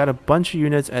 They got a bunch of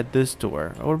units at this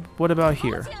door. Or what about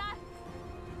here?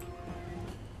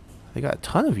 They got a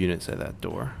ton of units at that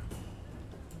door.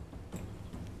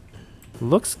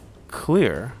 Looks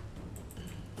clear.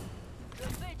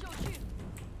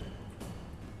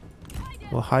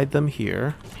 We'll hide them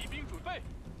here.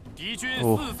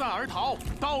 Oh.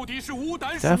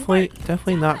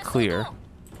 Definitely not clear.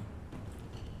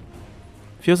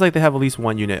 Feels like they have at least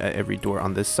one unit at every door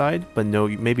on this side, but no,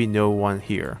 maybe no one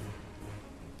here.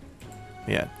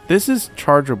 Yeah, this is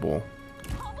chargeable.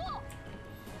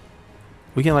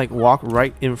 We can like walk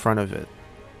right in front of it.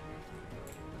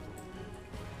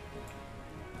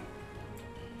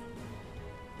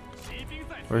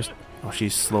 Where's... Oh,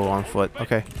 she's slow on foot.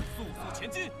 Okay.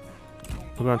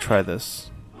 We're gonna try this.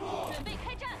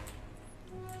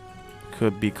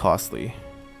 Could be costly.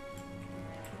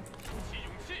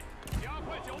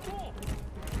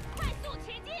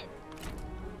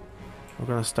 We're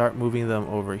gonna start moving them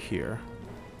over here.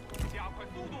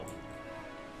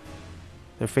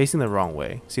 They're facing the wrong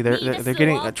way. See, they're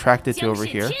getting attracted to over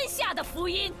here.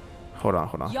 Hold on.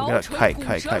 We gotta kite.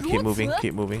 Keep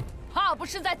moving.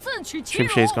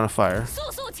 Trebuchet's gonna fire.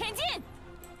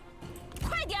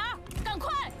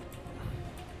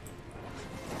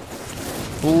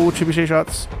 Ooh, trebuchet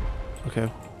shots.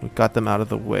 Okay, we got them out of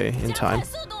the way in time.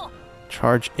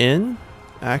 Charge in.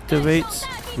 Activates.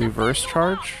 Reverse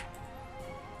charge.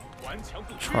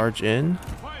 Charge in.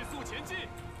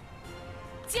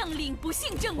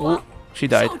 Oh, she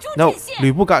died. No,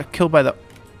 Liu Bu got killed by the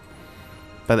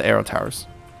arrow towers.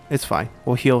 It's fine.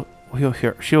 We'll heal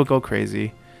her. She'll go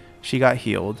crazy. She got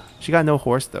healed. She got no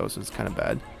horse though, so it's kind of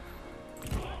bad.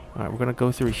 All right, we're gonna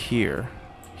go through here.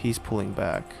 He's pulling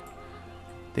back.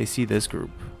 They see this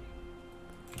group.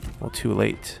 Well, too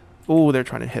late. Oh, they're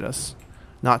trying to hit us.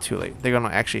 Not too late. They're gonna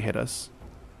actually hit us.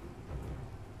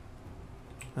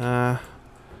 No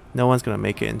one's gonna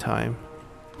make it in time.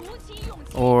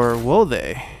 Or will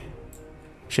they?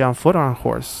 She on foot or on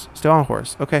horse? Still on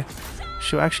horse. Okay.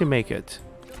 She'll actually make it.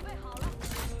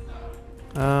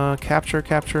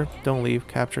 Capture. Don't leave.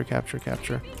 Capture.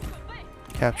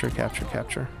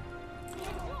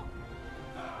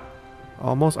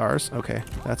 Almost ours. Okay,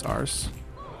 that's ours.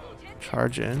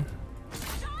 Charge in.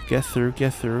 Get through.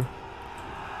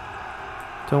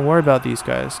 Don't worry about these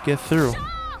guys. Get through.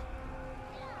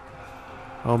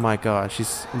 Oh my god,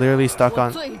 she's literally stuck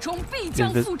on Alright,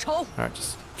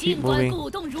 just keep moving.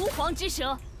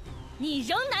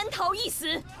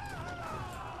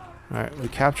 Alright, we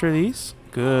capture these.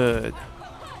 Good.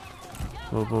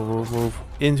 Move, move, move, move.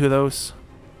 Into those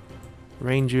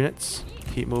range units.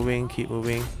 Keep moving, keep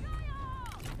moving.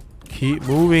 Keep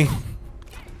moving.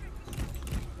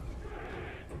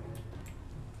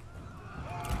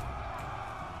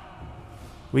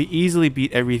 We easily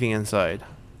beat everything inside.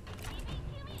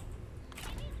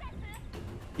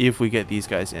 If we get these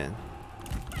guys in.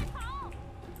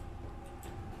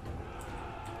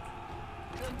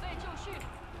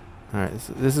 Alright,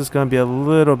 so this is going to be a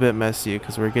little bit messy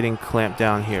because we're getting clamped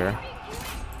down here.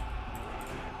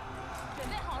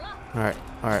 Alright,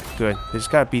 alright, good. They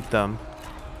just got to beat them.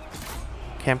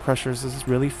 Camp Crushers is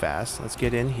really fast. Let's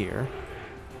get in here.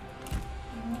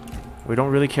 We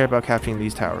don't really care about capturing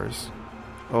these towers.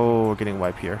 Oh, we're getting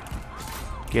wiped here.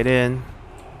 Get in.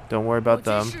 Don't worry about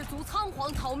them.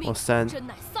 We'll send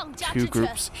 2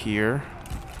 groups here.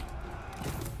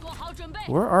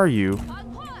 Where are you?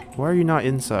 Why are you not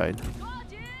inside?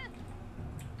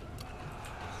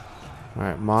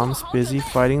 Alright, Mom's busy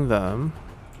fighting them.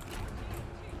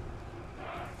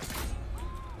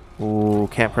 Ooh,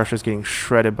 Camp Crusher's getting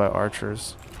shredded by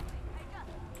archers.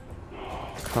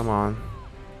 Come on.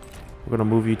 We're gonna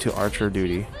move you to archer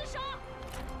duty.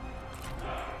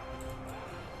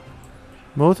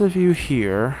 Both of you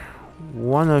here.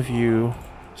 One of you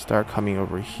start coming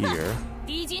over here.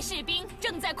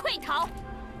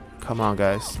 Come on,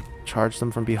 guys. Charge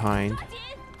them from behind.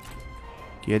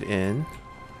 Get in.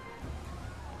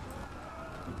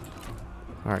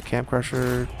 Alright, Camp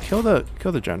Crusher. Kill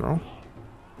the general.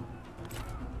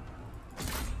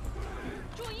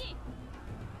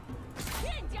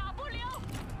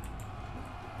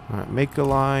 Alright, make a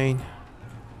line.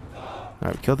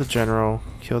 Alright, kill the general.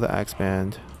 Kill the axe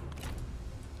band.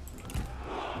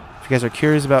 If you guys are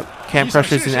curious about Camp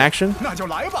Crushers in action,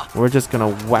 we're just gonna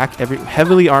whack every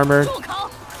heavily armored,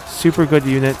 super good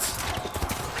units.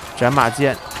 斩马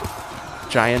剑,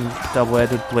 giant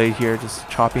double-edged blade here, just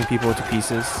chopping people to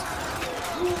pieces.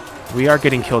 We are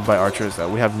getting killed by archers though.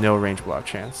 We have no range block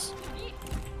chance.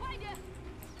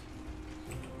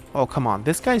 Oh come on,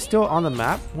 this guy's still on the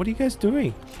map. What are you guys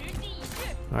doing?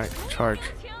 Alright, charge.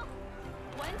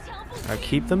 Alright,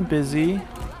 keep them busy.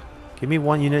 Give me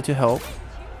 1 unit to help.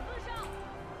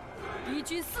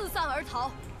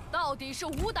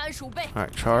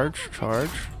 Alright, charge, charge.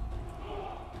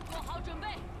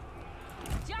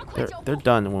 They're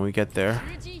done when we get there.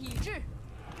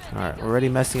 Alright, we're already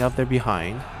messing up their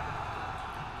behind.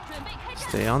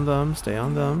 Stay on them, stay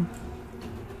on them.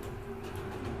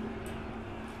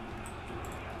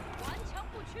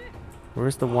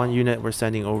 Where's the 1 unit we're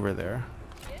sending over there?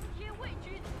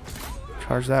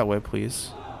 Charge that way,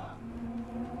 please.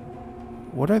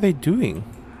 What are they doing?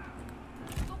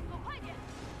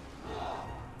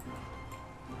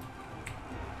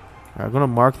 I'm gonna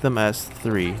mark them as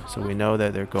 3, so we know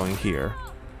that they're going here.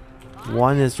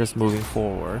 1 is just moving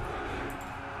forward.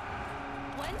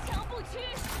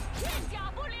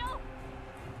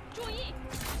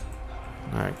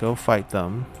 Alright, go fight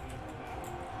them.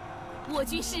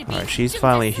 Alright, she's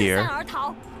finally here.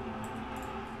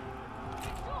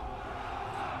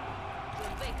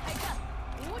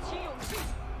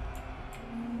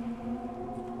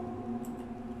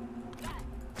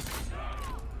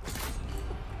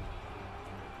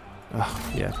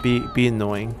 Ugh, yeah, be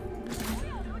annoying.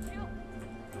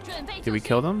 Did we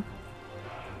kill them?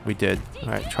 We did.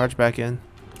 Alright, charge back in.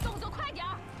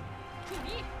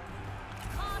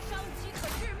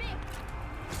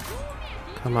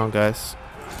 Come on, guys.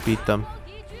 Beat them.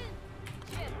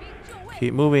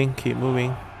 Keep moving, keep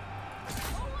moving.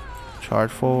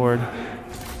 Charge forward.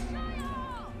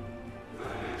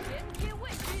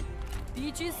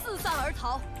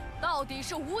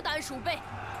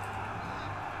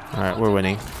 Alright, we're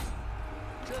winning.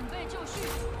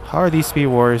 How are these speed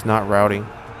warriors not routing?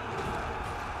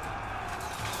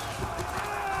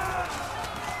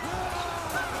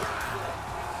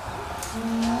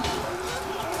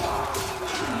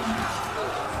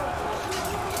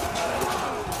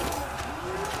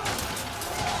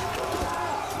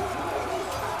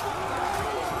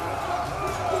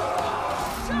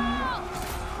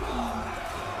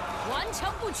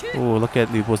 Ooh, look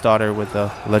at Liu's daughter with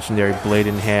the legendary blade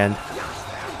in hand.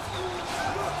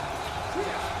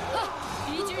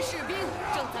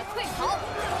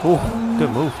 Ooh, good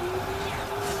move.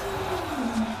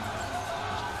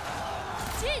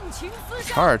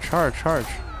 Charge, charge, charge.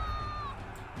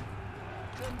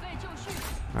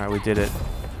 Alright, we did it.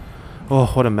 Oh,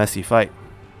 what a messy fight.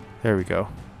 There we go.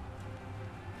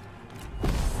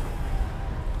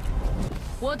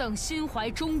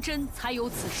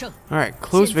 Alright,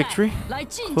 close victory.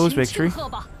 Close victory.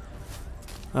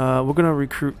 We're gonna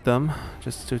recruit them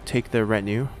just to take their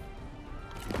retinue.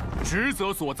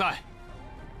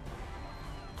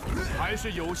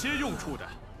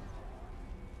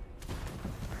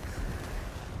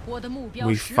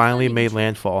 We finally made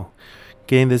landfall.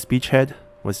 Getting this beachhead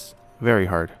was very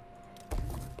hard.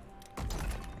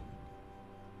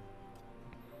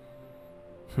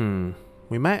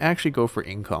 We might actually go for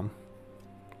income.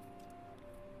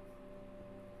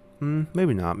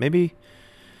 Maybe not. Maybe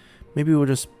we'll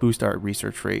just boost our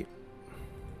research rate.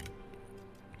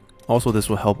 Also, this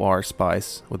will help our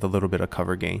spies with a little bit of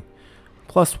cover gain.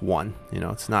 +1, you know,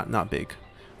 it's not big.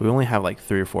 We only have like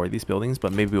 3 or 4 of these buildings,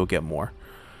 but maybe we'll get more.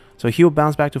 So he'll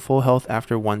bounce back to full health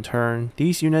after 1 turn.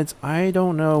 These units, I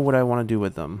don't know what I want to do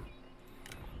with them.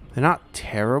 They're not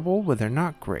terrible, but they're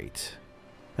not great.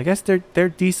 I guess they're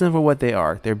decent for what they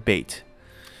are. They're bait.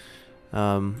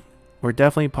 We're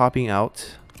definitely popping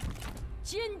out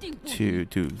to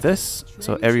do this,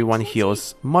 so everyone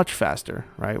heals much faster,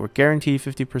 right? We're guaranteed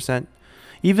 50%.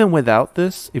 Even without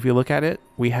this, if you look at it,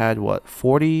 we had what,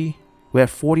 40? We had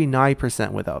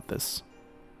 49% without this,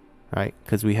 right?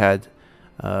 Because we had,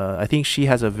 I think she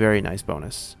has a very nice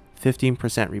bonus,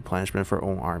 15% replenishment for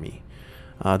own army.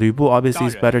 Lu Bu obviously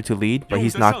is better to lead, but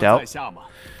he's knocked out,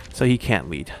 so he can't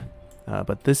lead.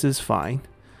 But this is fine.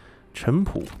 Chen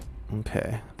Pu,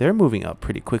 okay, they're moving up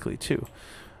pretty quickly too.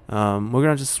 We're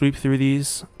gonna just sweep through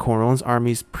these. Coron's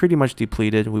army's pretty much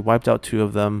depleted. We wiped out 2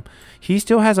 of them. He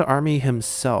still has an army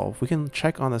himself. We can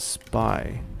check on the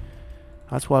spy.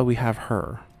 That's why we have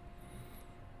her.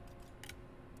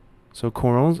 So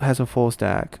Coron has a full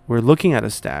stack. We're looking at a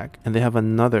stack, and they have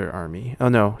another army. Oh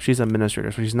no, she's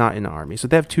administrator, so she's not in the army. So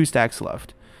they have 2 stacks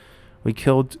left. We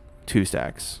killed 2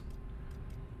 stacks.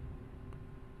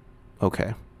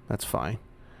 Okay, that's fine.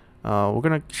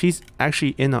 She's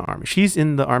actually in the army. She's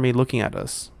in the army looking at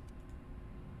us.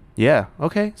 Yeah,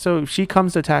 okay. So if she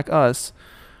comes to attack us,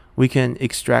 we can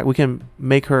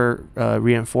make her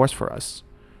reinforce for us.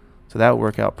 So that will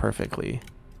work out perfectly.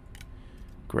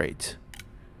 Great.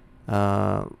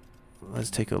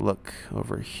 Let's take a look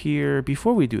over here.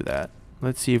 Before we do that,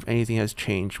 let's see if anything has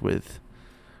changed with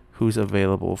who's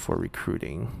available for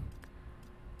recruiting.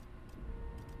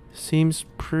 Seems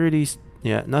pretty...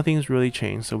 Yeah, nothing's really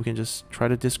changed, so we can just try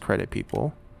to discredit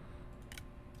people.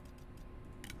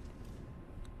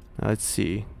 Now, let's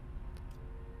see.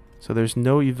 So there's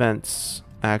no events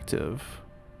active.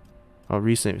 Oh,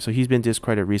 recently. So he's been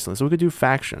discredited recently. So we could do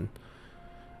faction.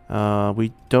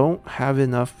 We don't have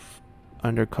enough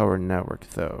undercover network,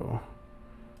 though.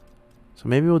 So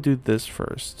maybe we'll do this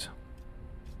first.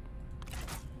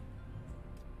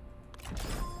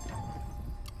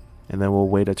 And then we'll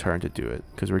wait a turn to do it,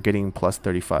 because we're getting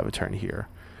 +35 a turn here.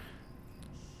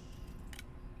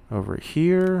 Over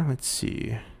here, let's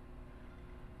see.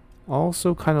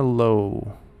 Also kind of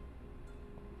low.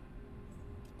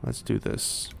 Let's do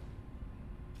this.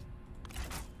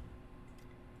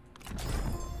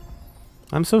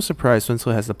 I'm so surprised Sun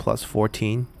has the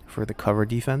 +14 for the cover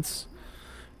defense.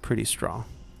 Pretty strong.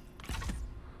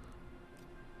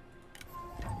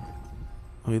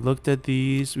 We looked at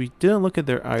these. We didn't look at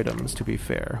their items, to be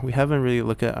fair. We haven't really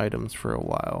looked at items for a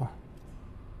while.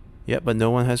 Yep, but no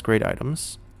one has great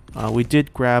items. We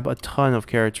did grab a ton of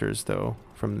characters, though,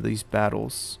 from these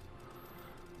battles.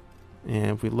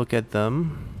 And if we look at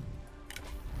them...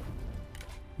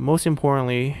 Most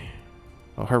importantly...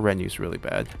 Oh, her retinue's really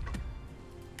bad.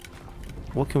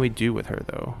 What can we do with her,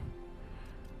 though?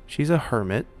 She's a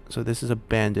hermit, so this is a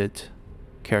bandit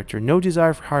character. No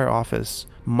desire for higher office.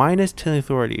 -10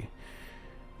 authority.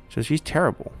 So she's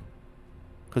terrible.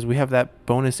 Because we have that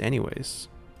bonus anyways.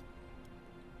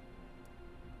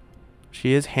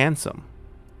 She is handsome.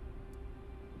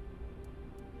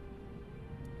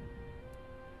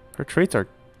 Her traits are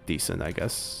decent, I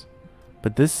guess.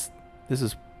 But this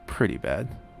is pretty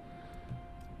bad.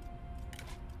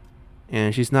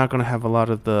 And she's not going to have a lot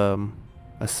of the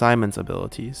assignments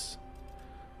abilities.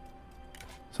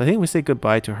 So I think we say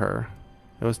goodbye to her.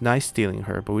 It was nice stealing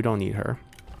her, but we don't need her.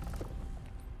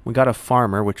 We got a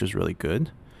farmer, which is really good.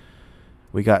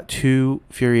 We got 2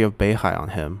 Fury of Baihu on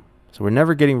him. So we're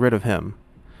never getting rid of him.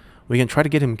 We can try to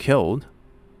get him killed,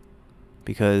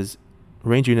 because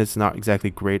range unit's not exactly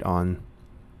great on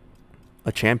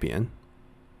a champion.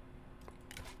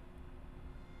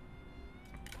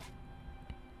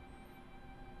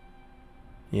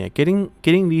 Yeah,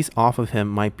 getting these off of him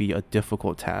might be a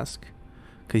difficult task.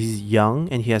 Because he's young,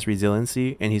 and he has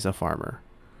resiliency, and he's a farmer.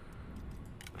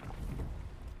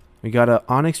 We got an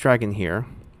Onyx Dragon here,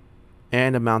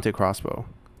 and a mounted crossbow.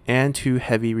 and 2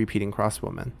 heavy repeating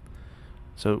crossbowmen.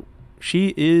 So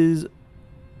she is,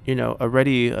 you know,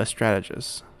 already a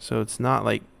strategist. So it's not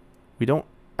like we don't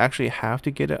actually have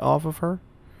to get it off of her.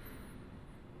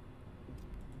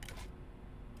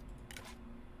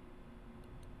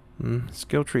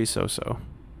 Skill tree so-so.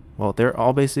 Well, they're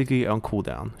all basically on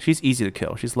cooldown. She's easy to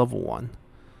kill. She's level 1.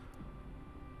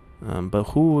 But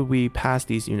who would we pass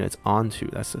these units onto?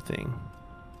 That's the thing.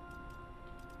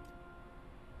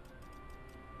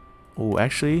 Oh,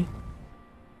 actually.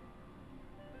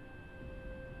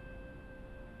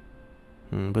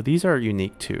 But these are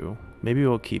unique too. Maybe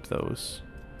we'll keep those.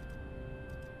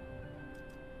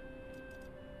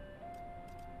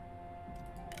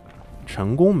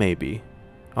 Chenggong maybe.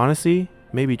 Honestly,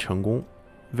 maybe Chenggong.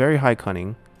 Very high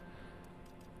cunning.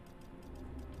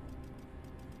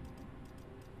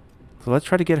 So let's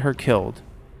try to get her killed.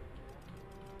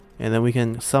 And then we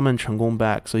can summon Chenggong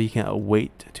back so he can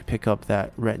await to pick up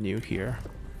that retinue here.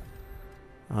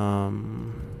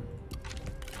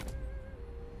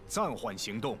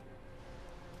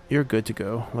 You're good to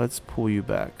go. Let's pull you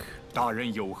back.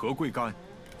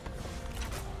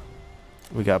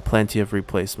 We got plenty of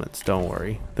replacements, don't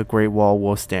worry. The Great Wall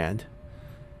will stand.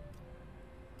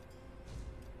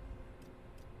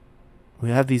 We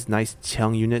have these nice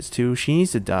Qiang units too. She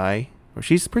needs to die. Or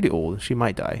she's pretty old. She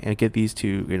might die. And get these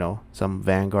to, you know, some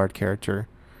Vanguard character.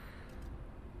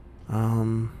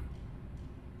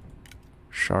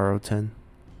 Charlatan.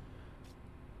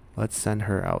 Let's send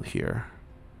her out here.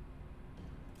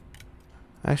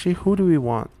 Actually, who do we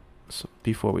want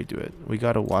before we do it? We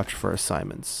gotta watch for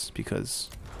assignments because...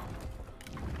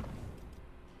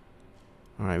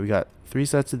 Alright, we got 3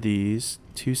 sets of these,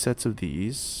 2 sets of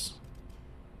these.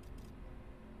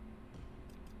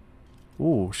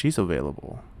 Ooh, she's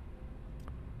available.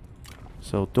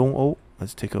 So Dong'o,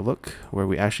 let's take a look where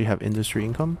we actually have industry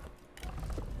income.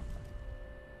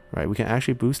 Right, we can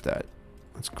actually boost that.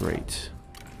 That's great.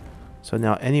 So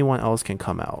now anyone else can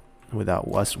come out without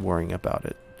us worrying about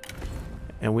it.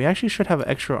 And we actually should have an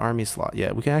extra army slot.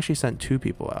 Yeah, we can actually send 2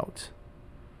 people out.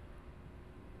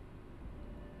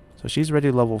 So she's ready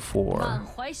level 4.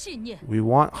 We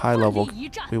want high level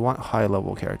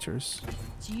characters.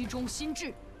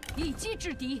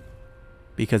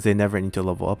 Because they never need to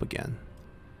level up again.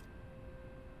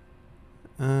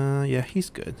 Yeah, he's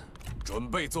good.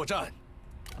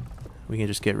 We can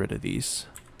just get rid of these.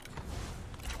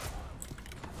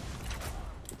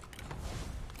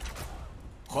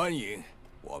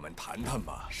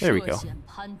 There we go.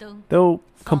 They'll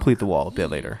complete the wall a bit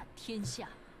later.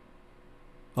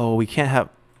 Oh, we can't have...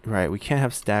 Right, we can't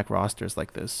have stack rosters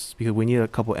like this. Because we need a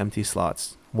couple empty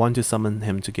slots. One to summon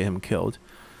him to get him killed.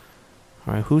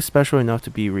 Alright, who's special enough to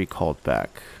be recalled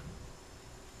back?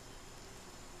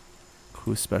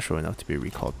 Who's special enough to be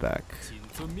recalled back?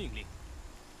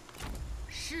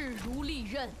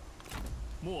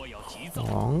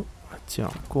 Rong,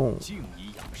 Jiang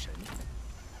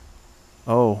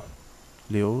Oh,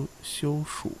 Liu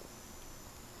Xiushu.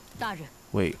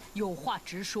 Wait.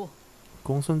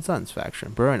 Gong Sun Zan's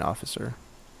faction, Burn Officer.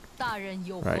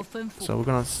 Right, so we're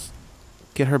gonna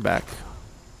get her back.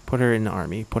 Put her in the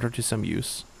army. Put her to some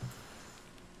use.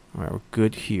 Alright, we're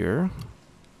good here.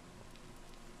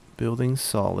 Building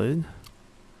solid.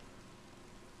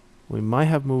 We might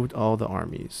have moved all the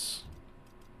armies.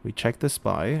 We checked the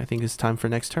spy. I think it's time for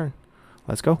next turn.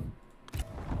 Let's go.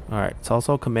 Alright, let's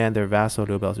also command their vassal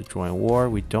Liu Biao to join war.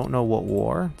 We don't know what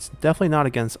war. It's definitely not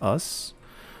against us.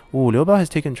 Ooh, Liu Biao has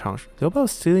taken Changshu. Liu Biao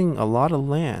is stealing a lot of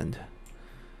land.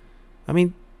 I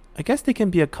mean, I guess they can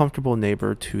be a comfortable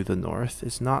neighbor to the north.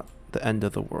 It's not the end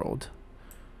of the world.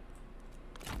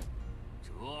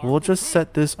 We'll just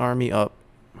set this army up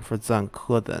for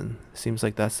Zanke then. Seems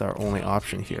like that's our only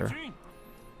option here.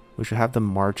 We should have them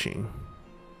marching.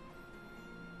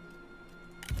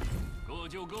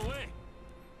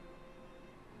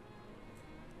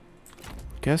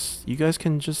 Guess you guys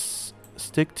can just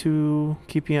stick to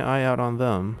keeping an eye out on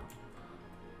them.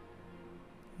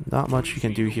 Not much you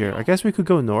can do here. I guess we could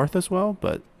go north as well,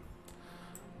 but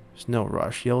there's no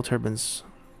rush. Yellow Turban's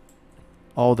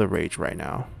all the rage right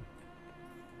now.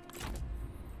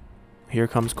 Here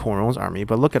comes Cornwall's army,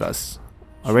 but look at us.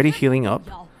 Already healing up.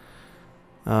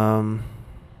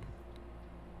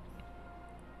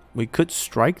 We could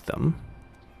strike them.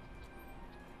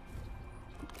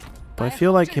 But I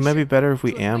feel like it might be better if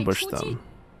we ambush them.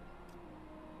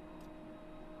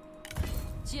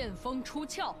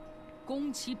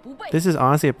 This is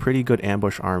honestly a pretty good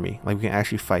ambush army. Like, we can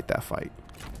actually fight that fight.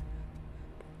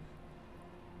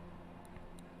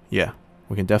 Yeah,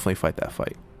 we can definitely fight that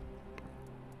fight.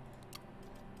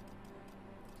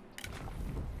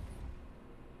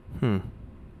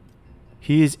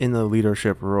 He is in the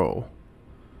leadership role.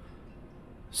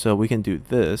 So we can do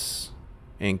this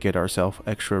and get ourselves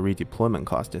extra redeployment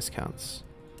cost discounts.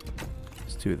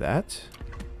 Let's do that.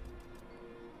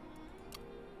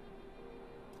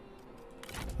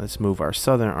 Let's move our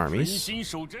southern armies.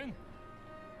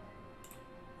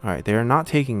 Alright, they are not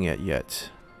taking it yet.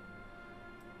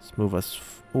 Let's move us.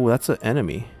 Oh, that's an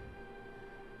enemy.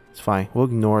 It's fine. We'll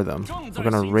ignore them. We're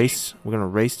gonna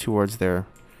race towards their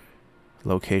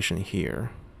location here.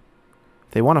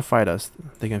 If they want to fight us,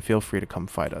 they can feel free to come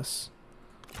fight us.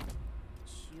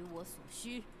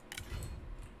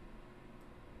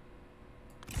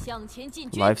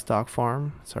 Livestock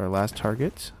farm. It's our last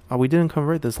target. Oh, we didn't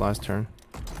convert this last turn.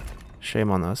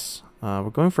 Shame on us.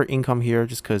 We're going for income here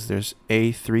just because there's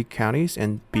A, 3 counties,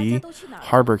 and B,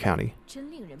 Harbor County.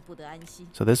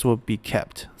 So this will be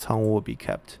kept. Cangwu will be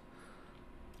kept.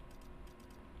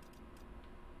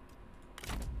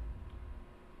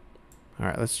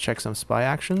 Alright, let's check some spy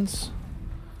actions.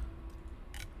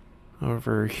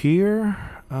 Over here,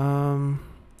 we're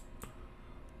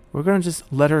going to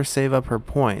just let her save up her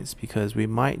points because we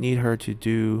might need her to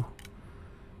do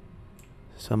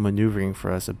some maneuvering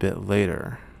for us a bit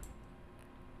later.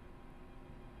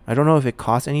 I don't know if it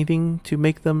costs anything to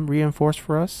make them reinforce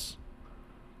for us,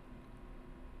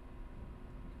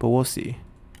 but we'll see.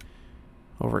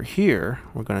 Over here,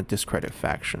 we're going to discredit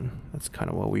faction. That's kind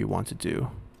of what we want to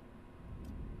do.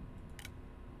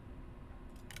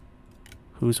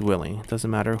 Who's willing? Doesn't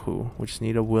matter who. We just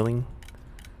need a willing.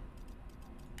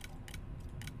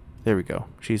 There we go.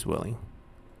 She's willing.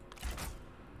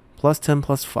 Plus 10,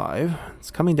 plus 5.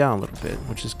 It's coming down a little bit,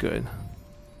 which is good.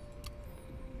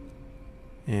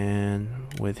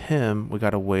 And with him, we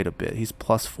gotta wait a bit. He's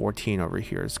plus 14 over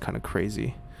here. It's kind of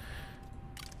crazy.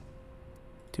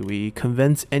 Do we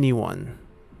convince anyone?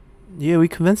 Yeah, we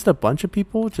convinced a bunch of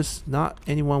people, just not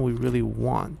anyone we really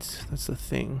want. That's the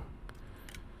thing.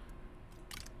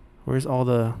 Where's all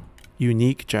the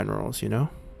unique generals, you know?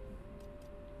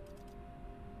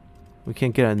 We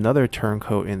can't get another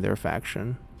turncoat in their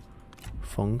faction.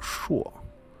 Feng Shuo.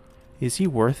 Is he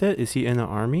worth it? Is he in the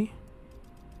army?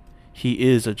 He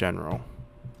is a general.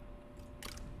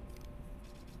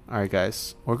 Alright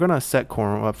guys, we're gonna set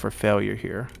Koron up for failure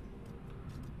here.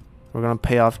 We're gonna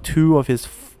pay off 2 of his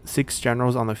 6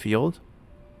 generals on the field.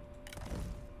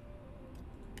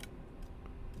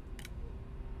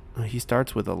 He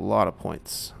starts with a lot of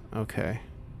points. Okay.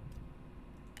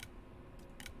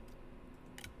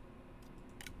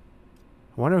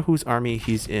 I wonder whose army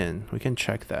he's in. We can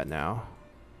check that now.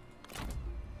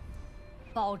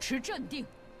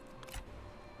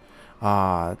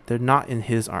 They're not in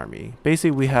his army.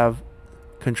 Basically, we have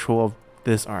control of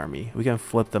this army. We can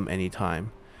flip them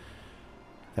anytime.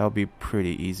 That would be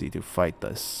pretty easy to fight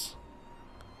this.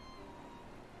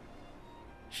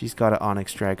 She's got an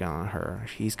Onyx Dragon on her.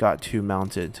 He's got 2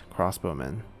 mounted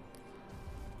crossbowmen.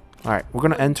 Alright, we're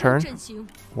gonna end turn.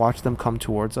 Watch them come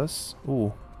towards us.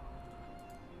 Ooh.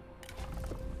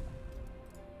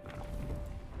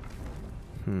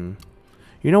 You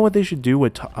know what they should do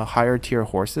with higher tier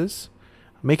horses?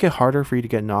 Make it harder for you to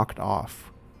get knocked off.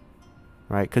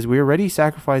 Right? Because we're already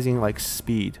sacrificing like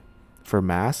speed for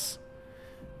mass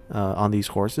on these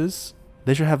horses.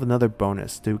 They should have another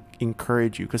bonus to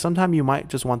encourage you. Because sometimes you might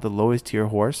just want the lowest tier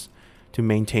horse to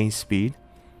maintain speed.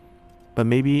 But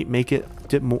maybe make it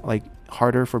more, like,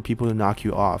 harder for people to knock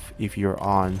you off if you're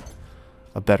on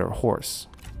a better horse.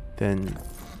 Then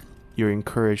you're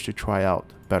encouraged to try out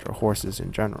better horses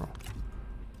in general.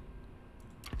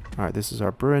 Alright, this is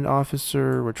our Bruin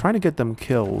officer. We're trying to get them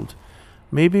killed.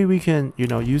 Maybe we can, you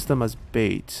know, use them as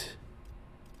bait.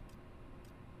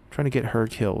 Trying to get her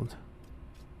killed.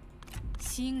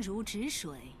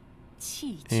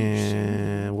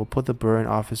 And we'll put the Bruin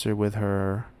officer with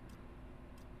her.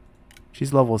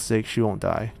 She's level 6, she won't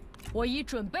die.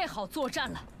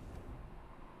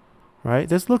 Right?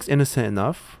 This looks innocent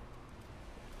enough.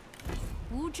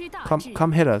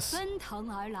 Come hit us.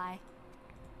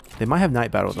 They might have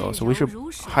night battle though, so we should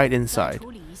hide inside.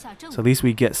 So at least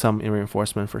we get some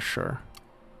reinforcement for sure.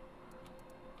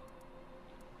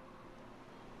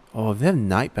 Oh, they have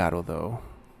night battle though.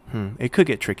 It could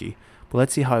get tricky. But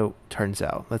let's see how it turns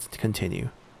out. Let's continue.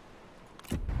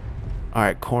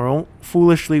 Alright, Koron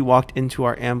foolishly walked into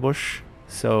our ambush.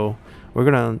 So we're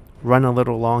going to run a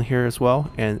little long here as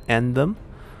well and end them.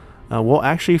 We'll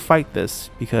actually fight this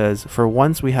because for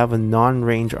once we have a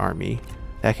non-range army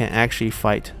that can actually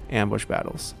fight ambush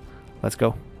battles. Let's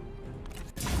go.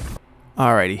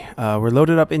 Alrighty, we're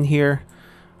loaded up in here.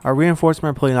 Our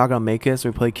reinforcement are probably not going to make it, so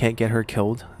we probably can't get her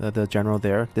killed, the general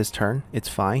there, this turn. It's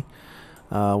fine.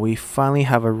 we finally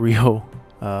have a real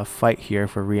fight here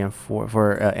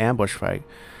for ambush fight.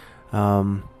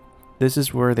 This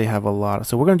is where they have a lot.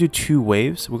 So we're gonna do 2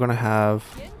 waves. We're gonna have.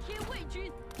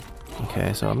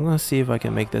 Okay, so I'm gonna see if I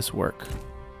can make this work.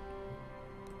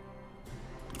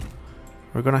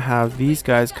 We're gonna have these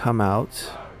guys come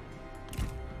out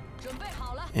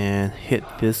and hit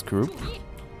this group.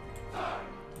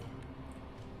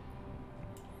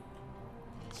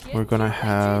 We're gonna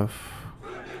have.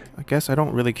 I guess I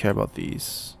don't really care about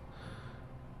these.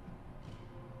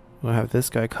 We'll have this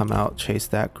guy come out, chase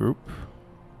that group.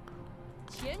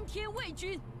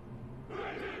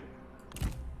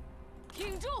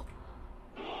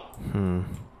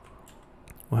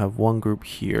 We'll have one group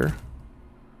here.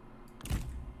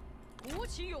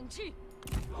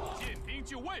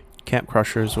 Camp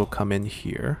Crushers will come in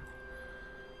here.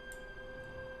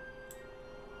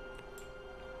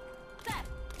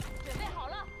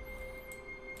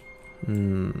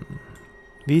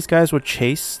 These guys would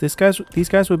chase. These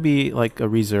guys would be like a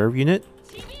reserve unit,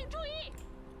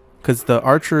 because the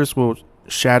archers will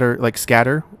scatter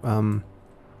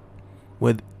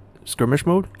with skirmish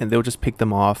mode, and they'll just pick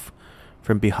them off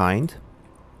from behind.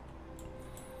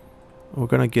 We're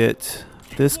gonna get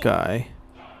this guy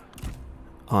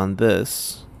on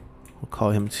this. We'll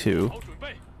call him 2.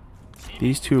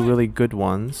 These 2 really good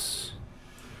ones.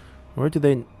 Where do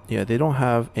they? Yeah, they don't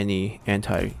have any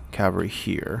anti-cavalry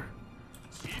here.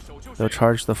 They'll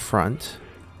charge the front.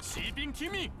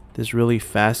 This really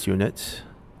fast unit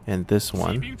and this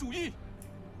one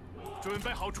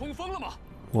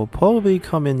will probably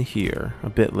come in here a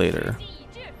bit later.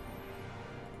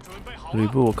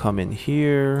 Ribu will come in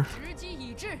here.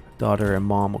 Daughter and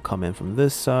mom will come in from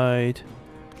this side.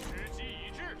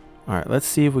 Alright, let's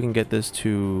see if we can get this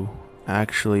to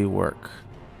actually work.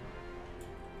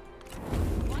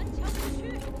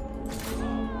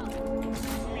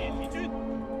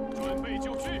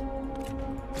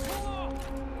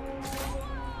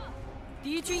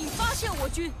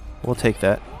 We'll take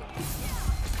that.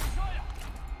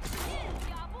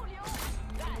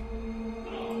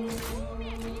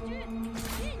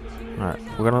 Alright,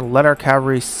 we're gonna let our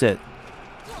cavalry sit.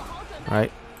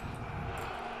 Alright.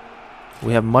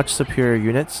 We have much superior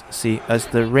units. See, as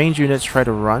the range units try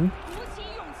to run,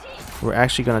 we're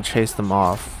actually gonna chase them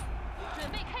off.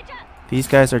 These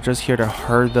guys are just here to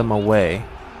herd them away.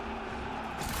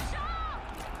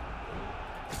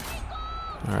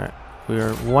 Alright. We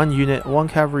are 1 unit, 1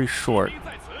 cavalry short.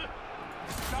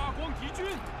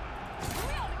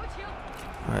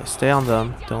 Alright, stay on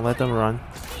them. Don't let them run.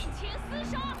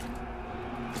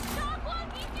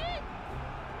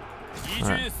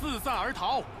 Alright.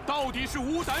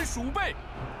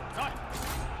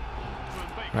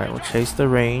 Alright, we'll chase the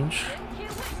range.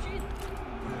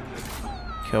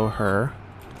 Kill her.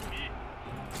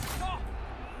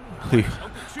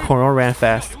 Coron ran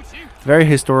fast. Very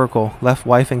historical. Left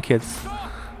wife and kids.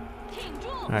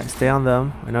 Alright, stay on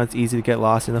them. I know it's easy to get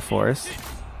lost in the forest.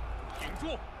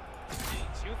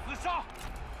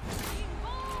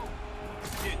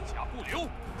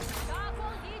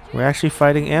 We're actually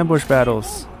fighting ambush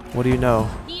battles. What do you know?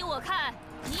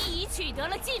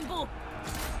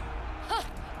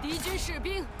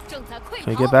 Can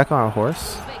we get back on our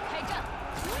horse?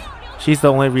 She's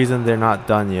the only reason they're not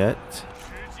done yet.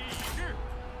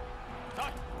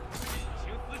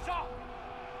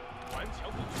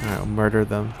 Alright, murder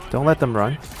them. Don't let them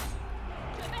run.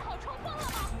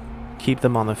 Keep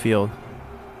them on the field.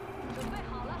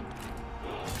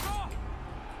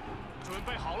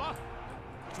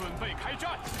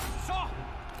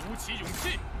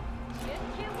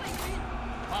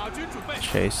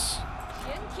 Chase.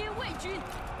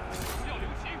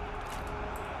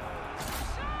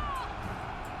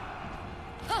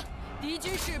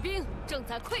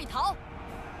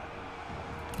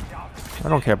 I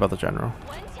don't care about the general.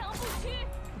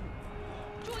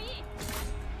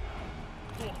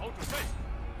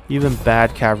 Even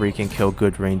bad cavalry can kill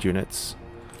good range units.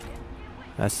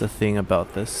 That's the thing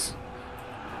about this.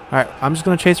 Alright, I'm just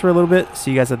going to chase for a little bit.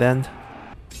 See you guys at the end.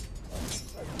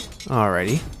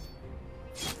 Alrighty.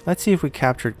 Let's see if we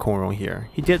captured Coron here.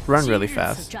 He did run really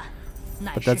fast,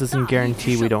 but that doesn't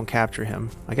guarantee we don't capture him.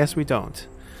 I guess we don't.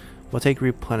 We'll take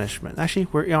replenishment. Actually,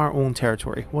 we're in our own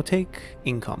territory. We'll take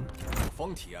income.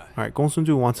 Alright,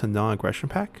 Gongsun-Du wants a non-aggression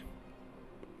pack.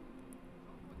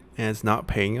 And it's not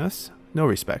paying us. No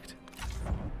respect.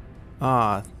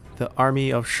 Ah, the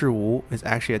army of Shiwu is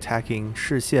actually attacking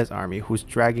Shi Xie's army, who's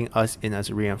dragging us in as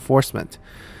a reinforcement.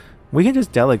 We can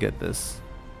just delegate this.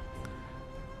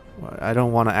 I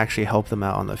don't want to actually help them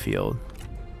out on the field.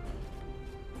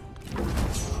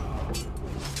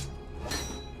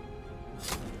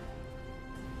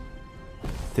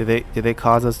 Did they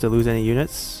cause us to lose any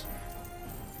units?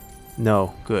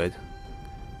 No, good.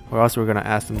 Or else we're gonna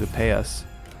ask them to pay us.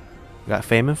 We got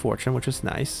fame and fortune, which is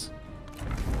nice.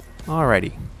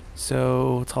 Alrighty.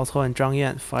 So Cao Cao and Zhang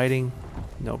Yan fighting,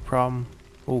 no problem.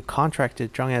 Oh,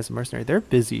 contracted Zhang Yan as a mercenary. They're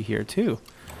busy here too.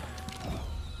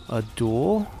 A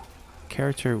duel.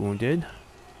 Character wounded.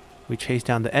 We chase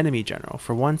down the enemy general.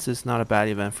 For once, it's not a bad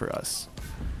event for us.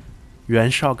 Yuan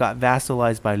Shao got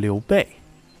vassalized by Liu Bei.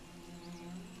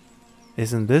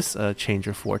 Isn't this a change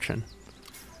of fortune?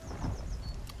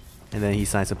 And then he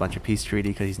signs a bunch of peace treaty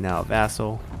because he's now a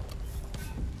vassal.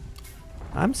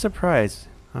 I'm surprised.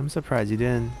 I'm surprised you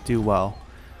didn't do well.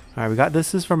 Alright, we got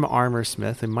this is from an armor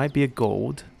smith. It might be a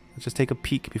gold. Let's just take a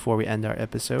peek before we end our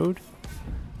episode.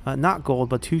 Not gold,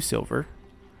 but 2 silver.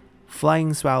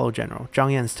 Flying Swallow General.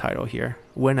 Zhang Yan's title here.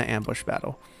 Win an ambush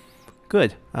battle.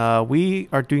 Good. We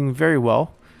are doing very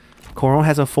well. Coron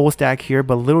has a full stack here,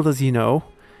 but little does he know,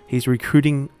 he's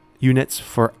recruiting units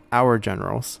for our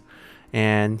generals.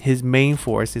 And his main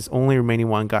force, his only remaining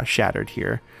one, got shattered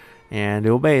here. And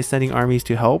Liu Bei is sending armies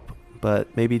to help,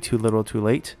 but maybe too little too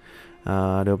late.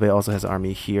 Liu Bei also has an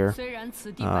army here.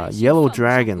 Yellow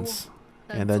Dragons.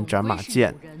 And then Zhan Ma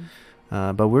Jian.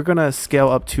 But we're going to scale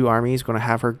up 2 armies. Going to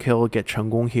have her kill, get Cheng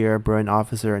Gong here, brilliant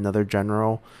officer, another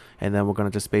general. And then we're going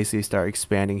to just basically start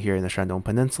expanding here in the Shandong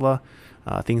Peninsula.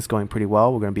 Things going pretty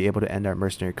well. We're going to be able to end our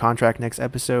mercenary contract next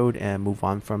episode and move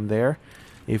on from there.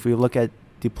 If we look at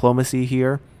diplomacy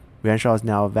here, Yuan Shao is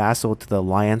now a vassal to the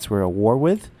alliance we're at war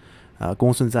with.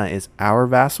 Gong Sun Zan is our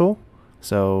vassal.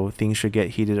 So things should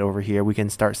get heated over here. We can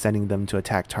start sending them to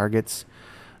attack targets.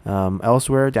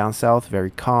 Elsewhere, down south, very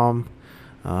calm.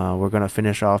 We're going to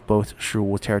finish off both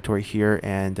Shu territory here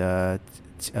and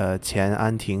Qian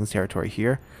Anting's territory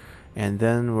here. And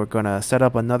then we're going to set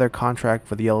up another contract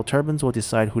for the Yellow Turbans. We'll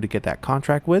decide who to get that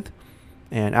contract with.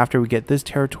 And after we get this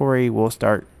territory, we'll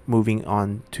start moving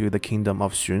on to the Kingdom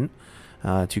of Xun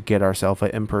to get ourselves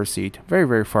an emperor seat. Very,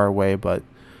 very far away, but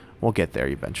we'll get there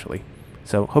eventually.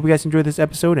 So hope you guys enjoyed this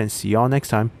episode and see y'all next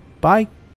time. Bye!